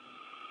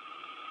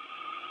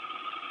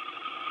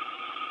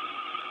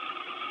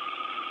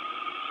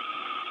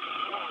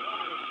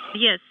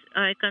 Yes,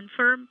 I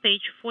confirm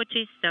page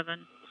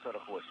 47.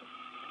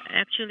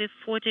 Actually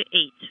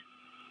 48.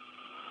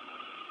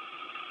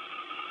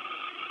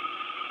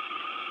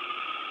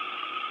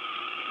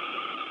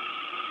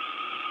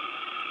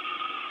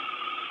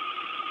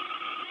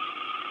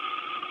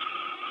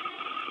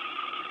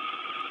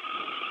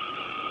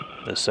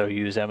 The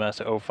Soyuz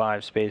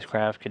MS-05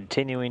 spacecraft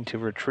continuing to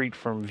retreat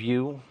from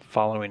view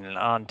following an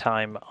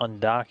on-time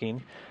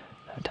undocking.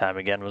 That time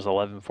again was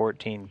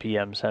 11:14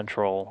 p.m.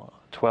 Central,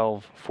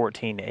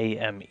 12:14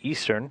 a.m.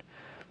 Eastern.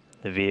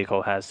 The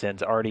vehicle has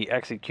since already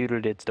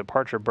executed its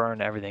departure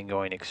burn, everything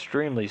going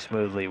extremely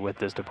smoothly with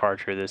this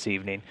departure this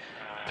evening.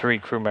 3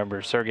 crew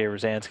members, Sergei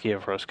Rosansky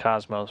of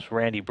Roscosmos,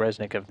 Randy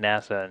Bresnik of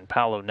NASA, and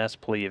Paolo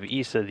Nespoli of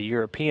ESA, the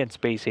European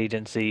Space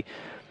Agency,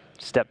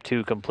 Step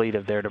 2 complete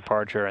of their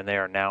departure, and they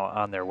are now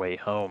on their way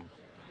home.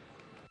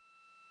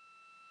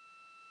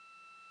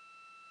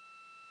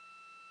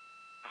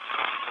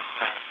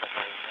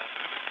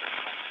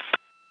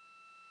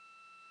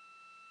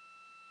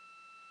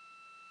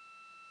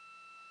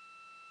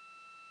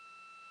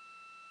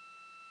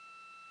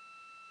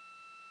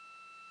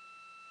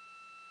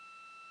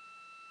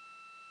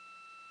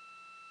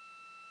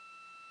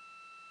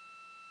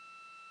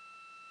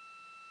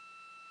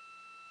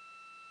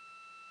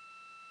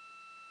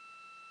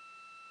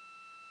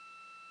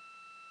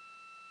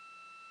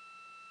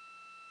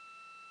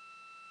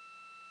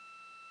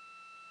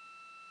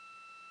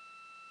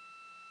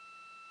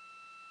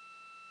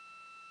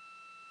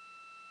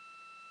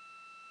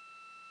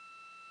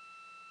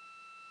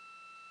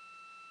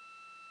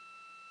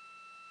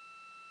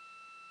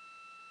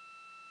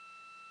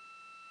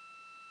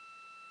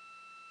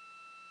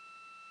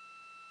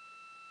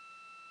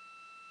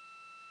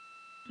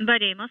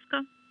 Buddy,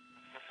 Moscow.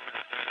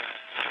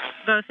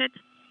 Go ahead.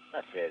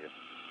 На связи.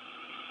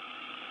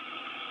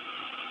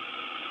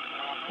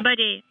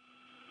 Buddy,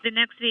 the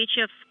next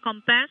VHF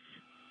compass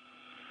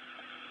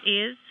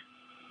is...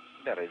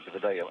 Да, Рэнди,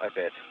 выдаем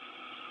опять.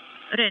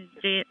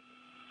 Randy,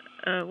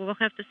 we will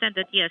have to send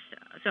it, yes.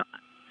 So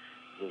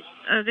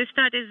the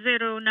start is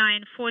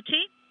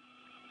 0940.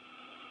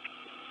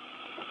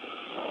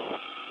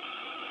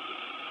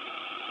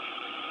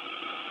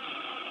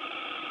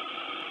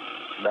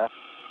 Да.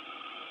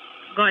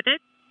 Got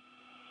it?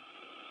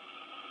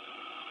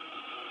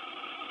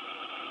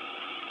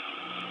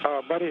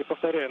 Борей,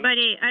 повторяем.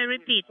 Buddy, I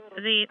repeat,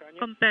 the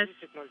compass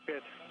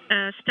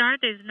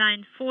start is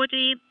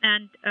 940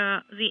 and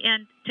the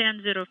end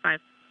 1005.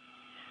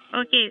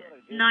 Okay,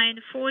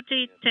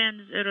 940,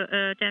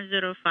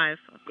 1005.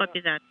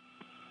 Copy that.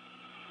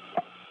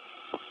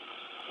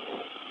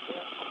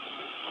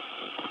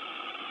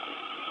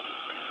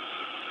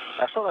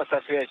 А что у нас со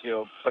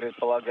связью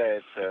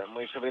предполагается?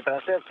 Мы еще в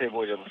ретрансляции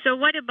будем? So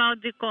what about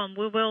the com?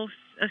 We will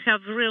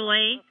have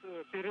relay.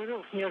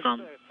 Перерыв не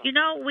Com. You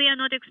know, we are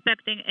not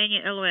expecting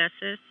any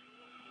LOSs.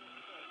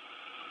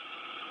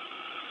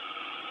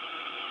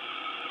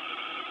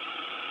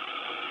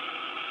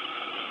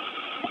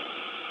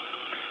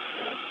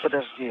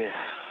 Подожди.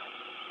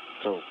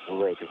 So,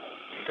 waiting.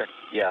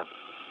 Yeah.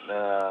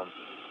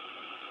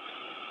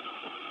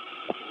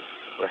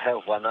 We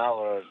have 1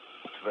 hour,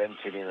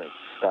 20 minutes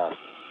start.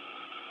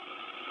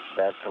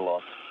 That's a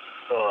lot.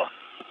 Ugh.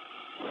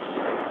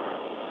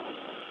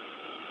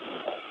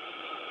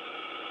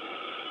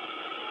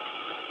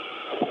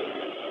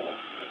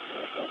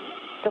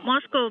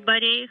 Moscow,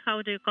 buddy,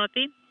 how do you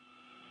copy?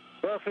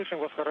 Да, слышим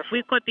вас хорошо.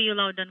 We copy you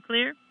loud and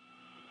clear.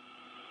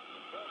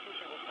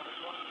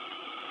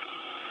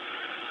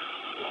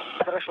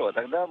 Хорошо,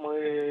 тогда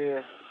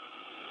мы...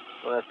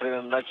 У нас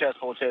примерно на час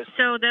получается.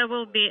 So there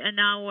will be an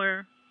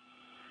hour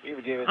И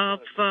в 9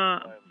 of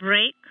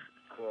break.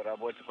 к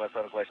работе по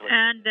 48.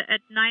 And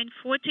at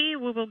 9:40,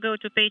 we will go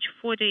to page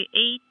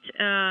 48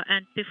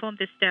 and perform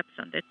the steps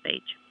on that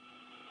page.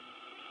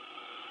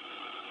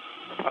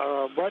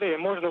 Борей,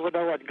 можно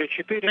выдавать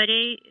Г4.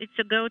 Buddy, it's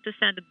a go to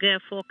send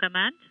G4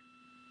 command.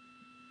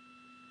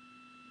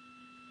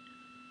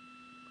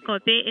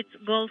 Copy, it's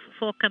Golf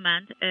 4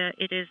 command.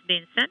 It is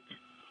being sent.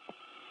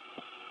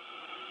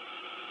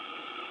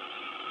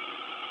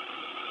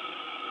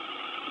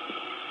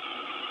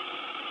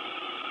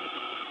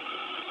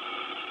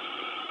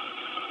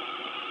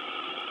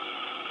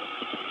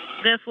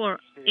 G4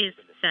 is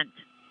sent.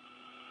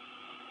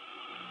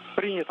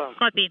 Принято.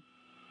 Copy.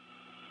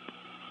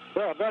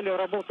 Да, далее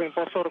работаем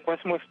по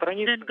 48-й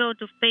странице. Then go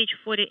to page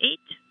 48.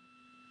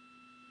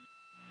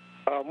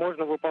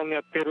 Можно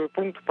выполнять первый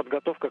пункт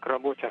подготовка к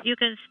работе. You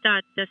can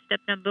start the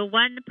step number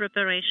 1,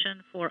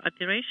 preparation for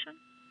operation.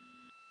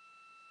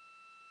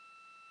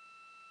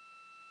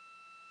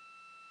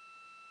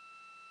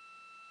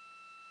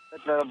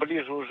 Это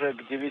ближе уже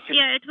к 9.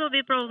 Yeah, it will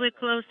be probably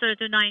closer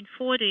to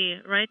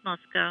 9:40, right,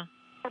 Moscow?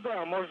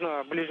 Да,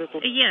 можно ближе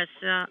туда. Yes,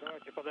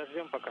 Давайте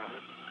подождем пока.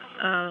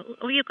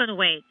 you can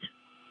wait.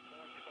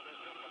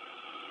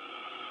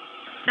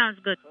 Sounds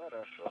good.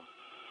 Хорошо.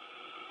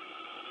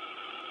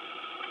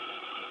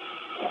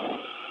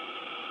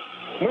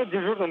 Мы в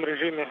дежурном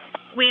режиме.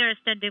 We are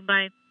standing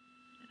by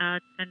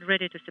and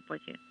ready to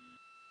support you.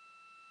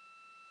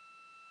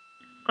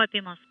 Copy,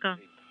 Moscow.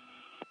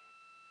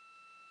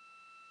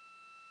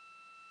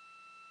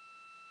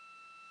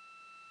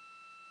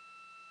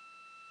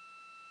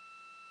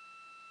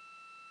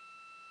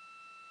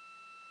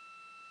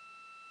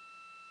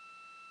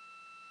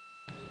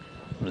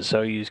 The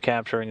Soyuz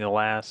capturing the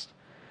last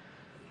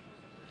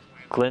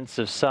glints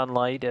of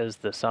sunlight as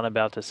the sun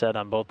about to set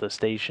on both the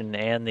station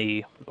and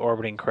the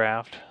orbiting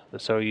craft. The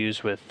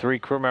Soyuz with 3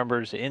 crew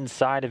members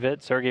inside of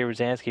it, Sergei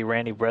Rosansky,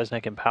 Randy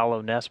Bresnik, and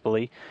Paolo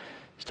Nespoli.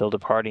 still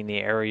departing the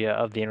area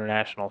of the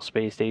International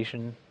Space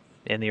Station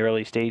in the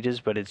early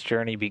stages, but its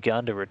journey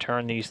begun to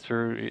return these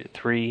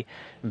three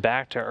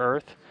back to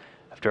Earth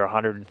after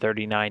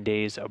 139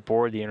 days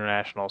aboard the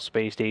International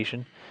Space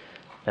Station.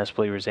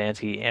 Nestle,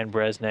 Rosansky, and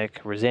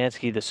Bresnik.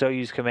 Rosansky, the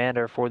Soyuz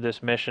commander for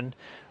this mission,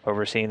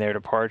 overseeing their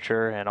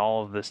departure and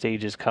all of the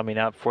stages coming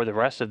up for the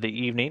rest of the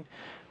evening.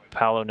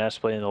 Paolo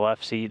Nestle in the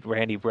left seat,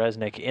 Randy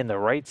Bresnik in the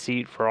right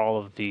seat for all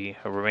of the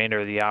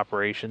remainder of the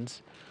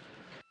operations.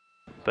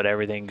 But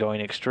everything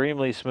going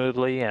extremely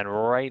smoothly and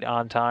right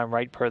on time,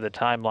 right per the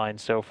timeline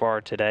so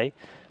far today,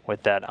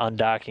 with that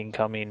undocking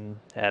coming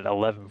at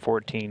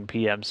 11:14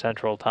 p.m.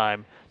 Central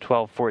Time,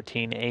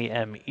 12:14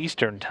 a.m.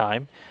 Eastern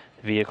Time.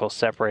 Vehicle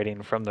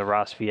separating from the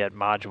Rassvet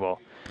module.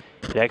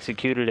 It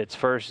executed its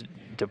first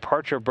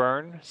departure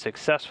burn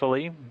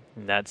successfully,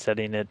 and that's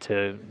setting it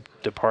to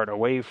depart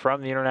away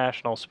from the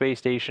International Space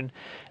Station,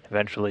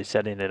 eventually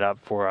setting it up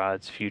for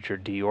its future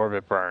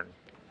deorbit burn.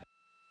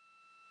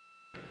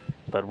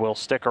 But we'll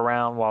stick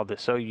around while the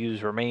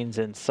Soyuz remains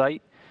in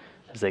sight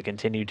as they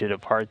continue to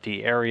depart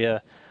the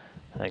area,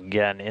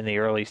 again in the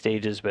early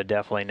stages, but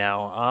definitely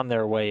now on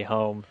their way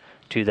home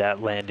to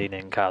that landing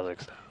in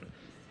Kazakhstan.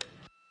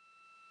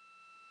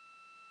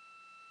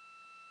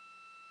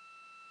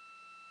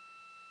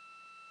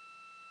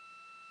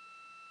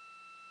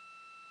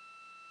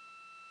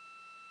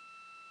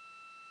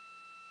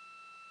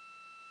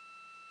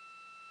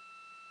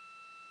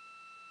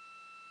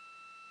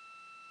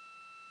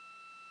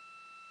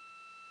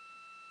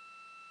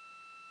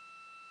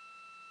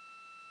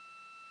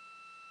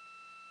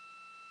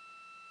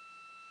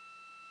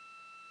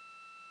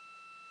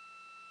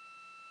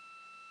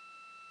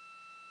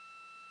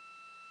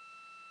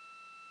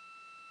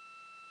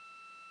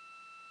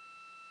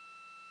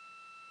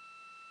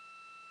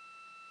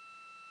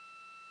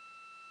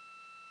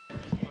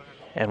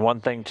 And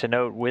one thing to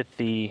note with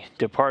the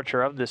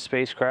departure of this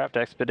spacecraft,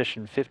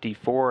 Expedition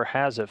 54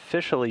 has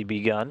officially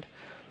begun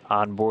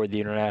on board the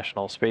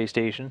International Space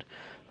Station.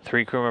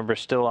 3 crew members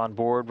still on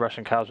board: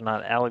 Russian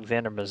cosmonaut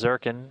Alexander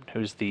Mazurkin,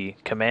 who's the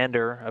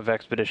commander of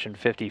Expedition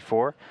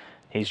 54.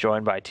 He's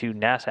joined by 2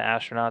 NASA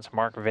astronauts,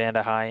 Mark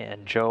Vande Hei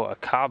and Joe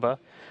Acaba.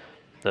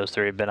 Those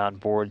 3 have been on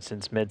board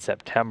since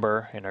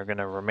mid-September and are going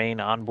to remain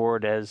on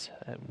board as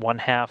one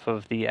half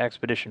of the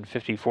Expedition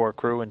 54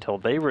 crew until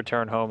they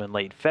return home in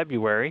late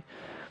February.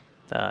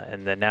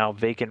 And the now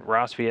vacant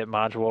Rassvet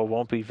module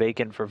won't be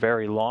vacant for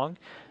very long,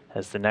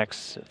 as the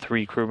next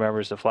 3 crew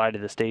members to fly to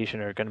the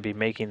station are going to be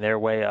making their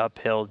way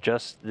uphill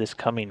just this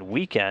coming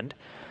weekend.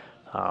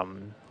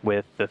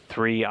 With the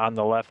 3 on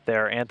the left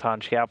there,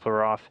 Anton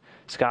Shkaplerov,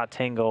 Scott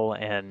Tingle,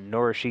 and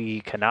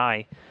Norishige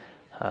Kanai,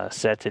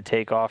 set to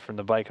take off from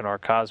the Baikonur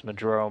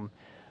Cosmodrome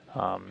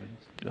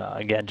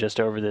again just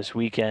over this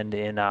weekend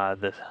in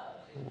the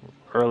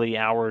early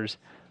hours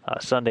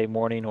Sunday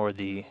morning, or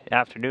the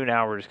afternoon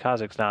hours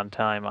Kazakhstan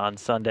time on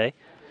Sunday.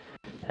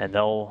 And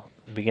they'll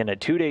begin a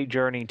 2-day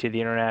journey to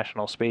the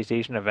International Space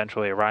Station,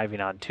 eventually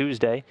arriving on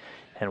Tuesday.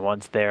 And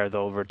once there,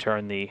 they'll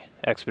return the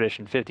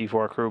Expedition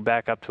 54 crew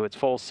back up to its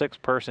full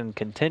 6-person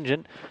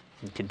contingent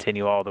and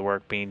continue all the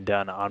work being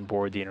done on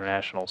board the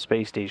International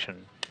Space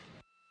Station.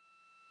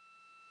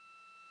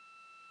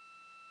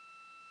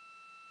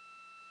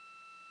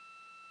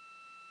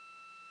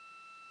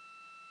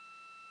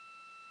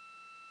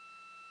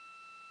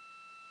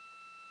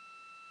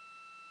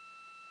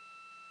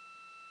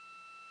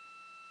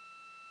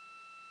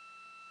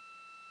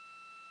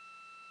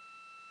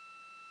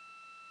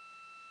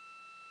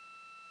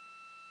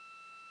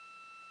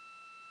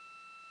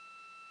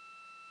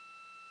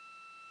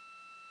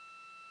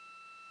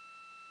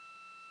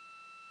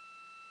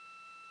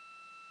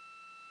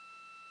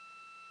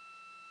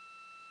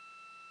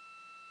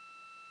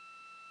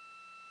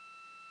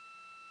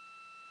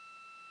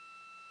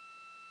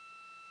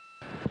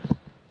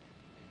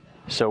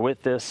 So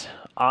with this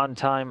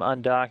on-time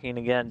undocking,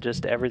 again,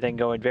 just everything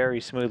going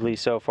very smoothly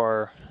so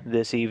far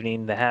this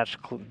evening. The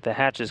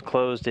hatch is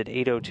closed at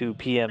 8:02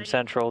 p.m.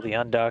 Central. The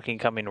undocking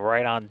coming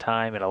right on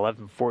time at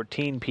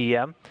 11:14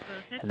 p.m.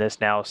 And this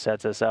now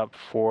sets us up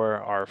for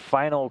our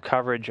final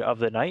coverage of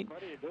the night,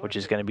 which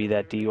is going to be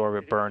that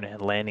deorbit burn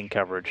and landing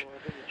coverage.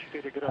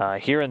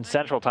 Here in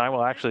Central Time,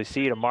 we'll actually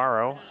see you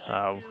tomorrow.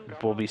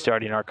 We'll be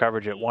starting our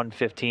coverage at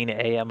 1:15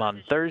 a.m.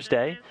 on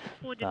Thursday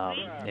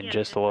in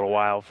just a little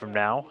while from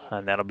now.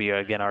 And that'll be,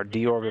 again, our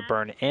deorbit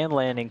burn and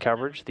landing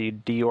coverage. The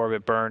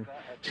deorbit burn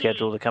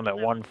scheduled to come at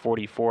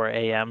 1:44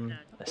 a.m.,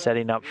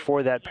 setting up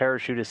for that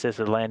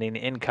parachute-assisted landing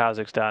in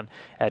Kazakhstan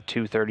at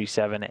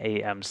 2:37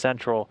 a.m.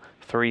 Central,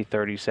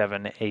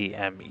 3:37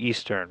 a.m.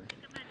 Eastern.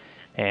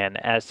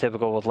 And as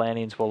typical with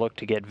landings, we'll look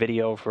to get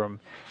video from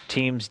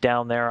teams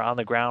down there on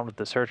the ground with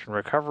the search and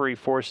recovery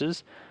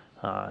forces,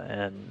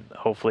 and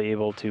hopefully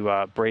able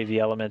to brave the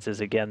elements,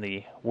 as again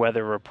the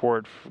weather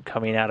report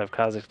coming out of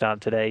Kazakhstan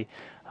today,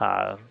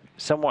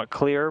 somewhat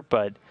clear,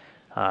 but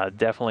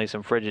definitely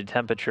some frigid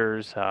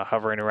temperatures,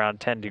 hovering around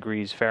 10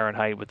 degrees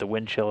Fahrenheit with the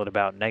wind chill at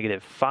about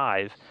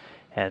 -5,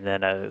 and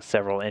then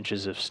several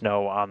inches of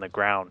snow on the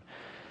ground.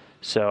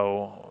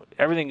 So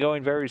everything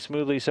going very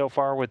smoothly so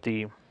far with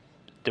the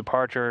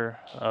departure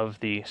of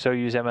the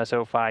Soyuz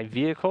MS-05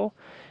 vehicle,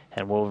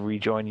 and we'll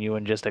rejoin you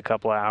in just a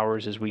couple of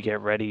hours as we get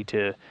ready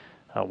to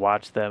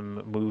watch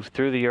them move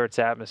through the Earth's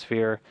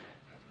atmosphere,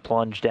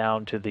 plunge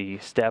down to the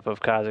steppe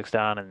of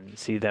Kazakhstan, and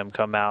see them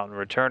come out and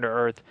return to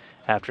Earth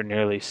after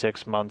nearly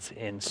 6 months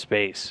in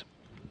space.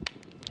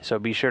 So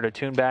be sure to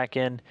tune back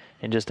in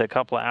just a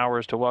couple of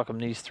hours to welcome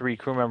these 3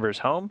 crew members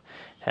home.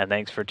 And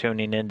thanks for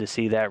tuning in to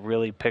see that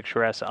really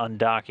picturesque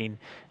undocking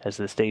as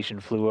the station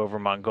flew over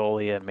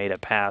Mongolia and made a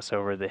pass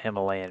over the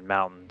Himalayan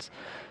mountains.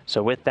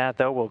 So with that,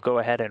 though, we'll go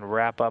ahead and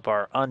wrap up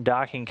our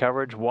undocking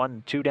coverage.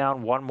 2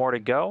 down, 1 more to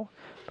go.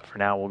 But for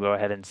now, we'll go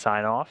ahead and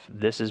sign off.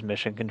 This is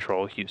Mission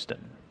Control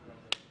Houston.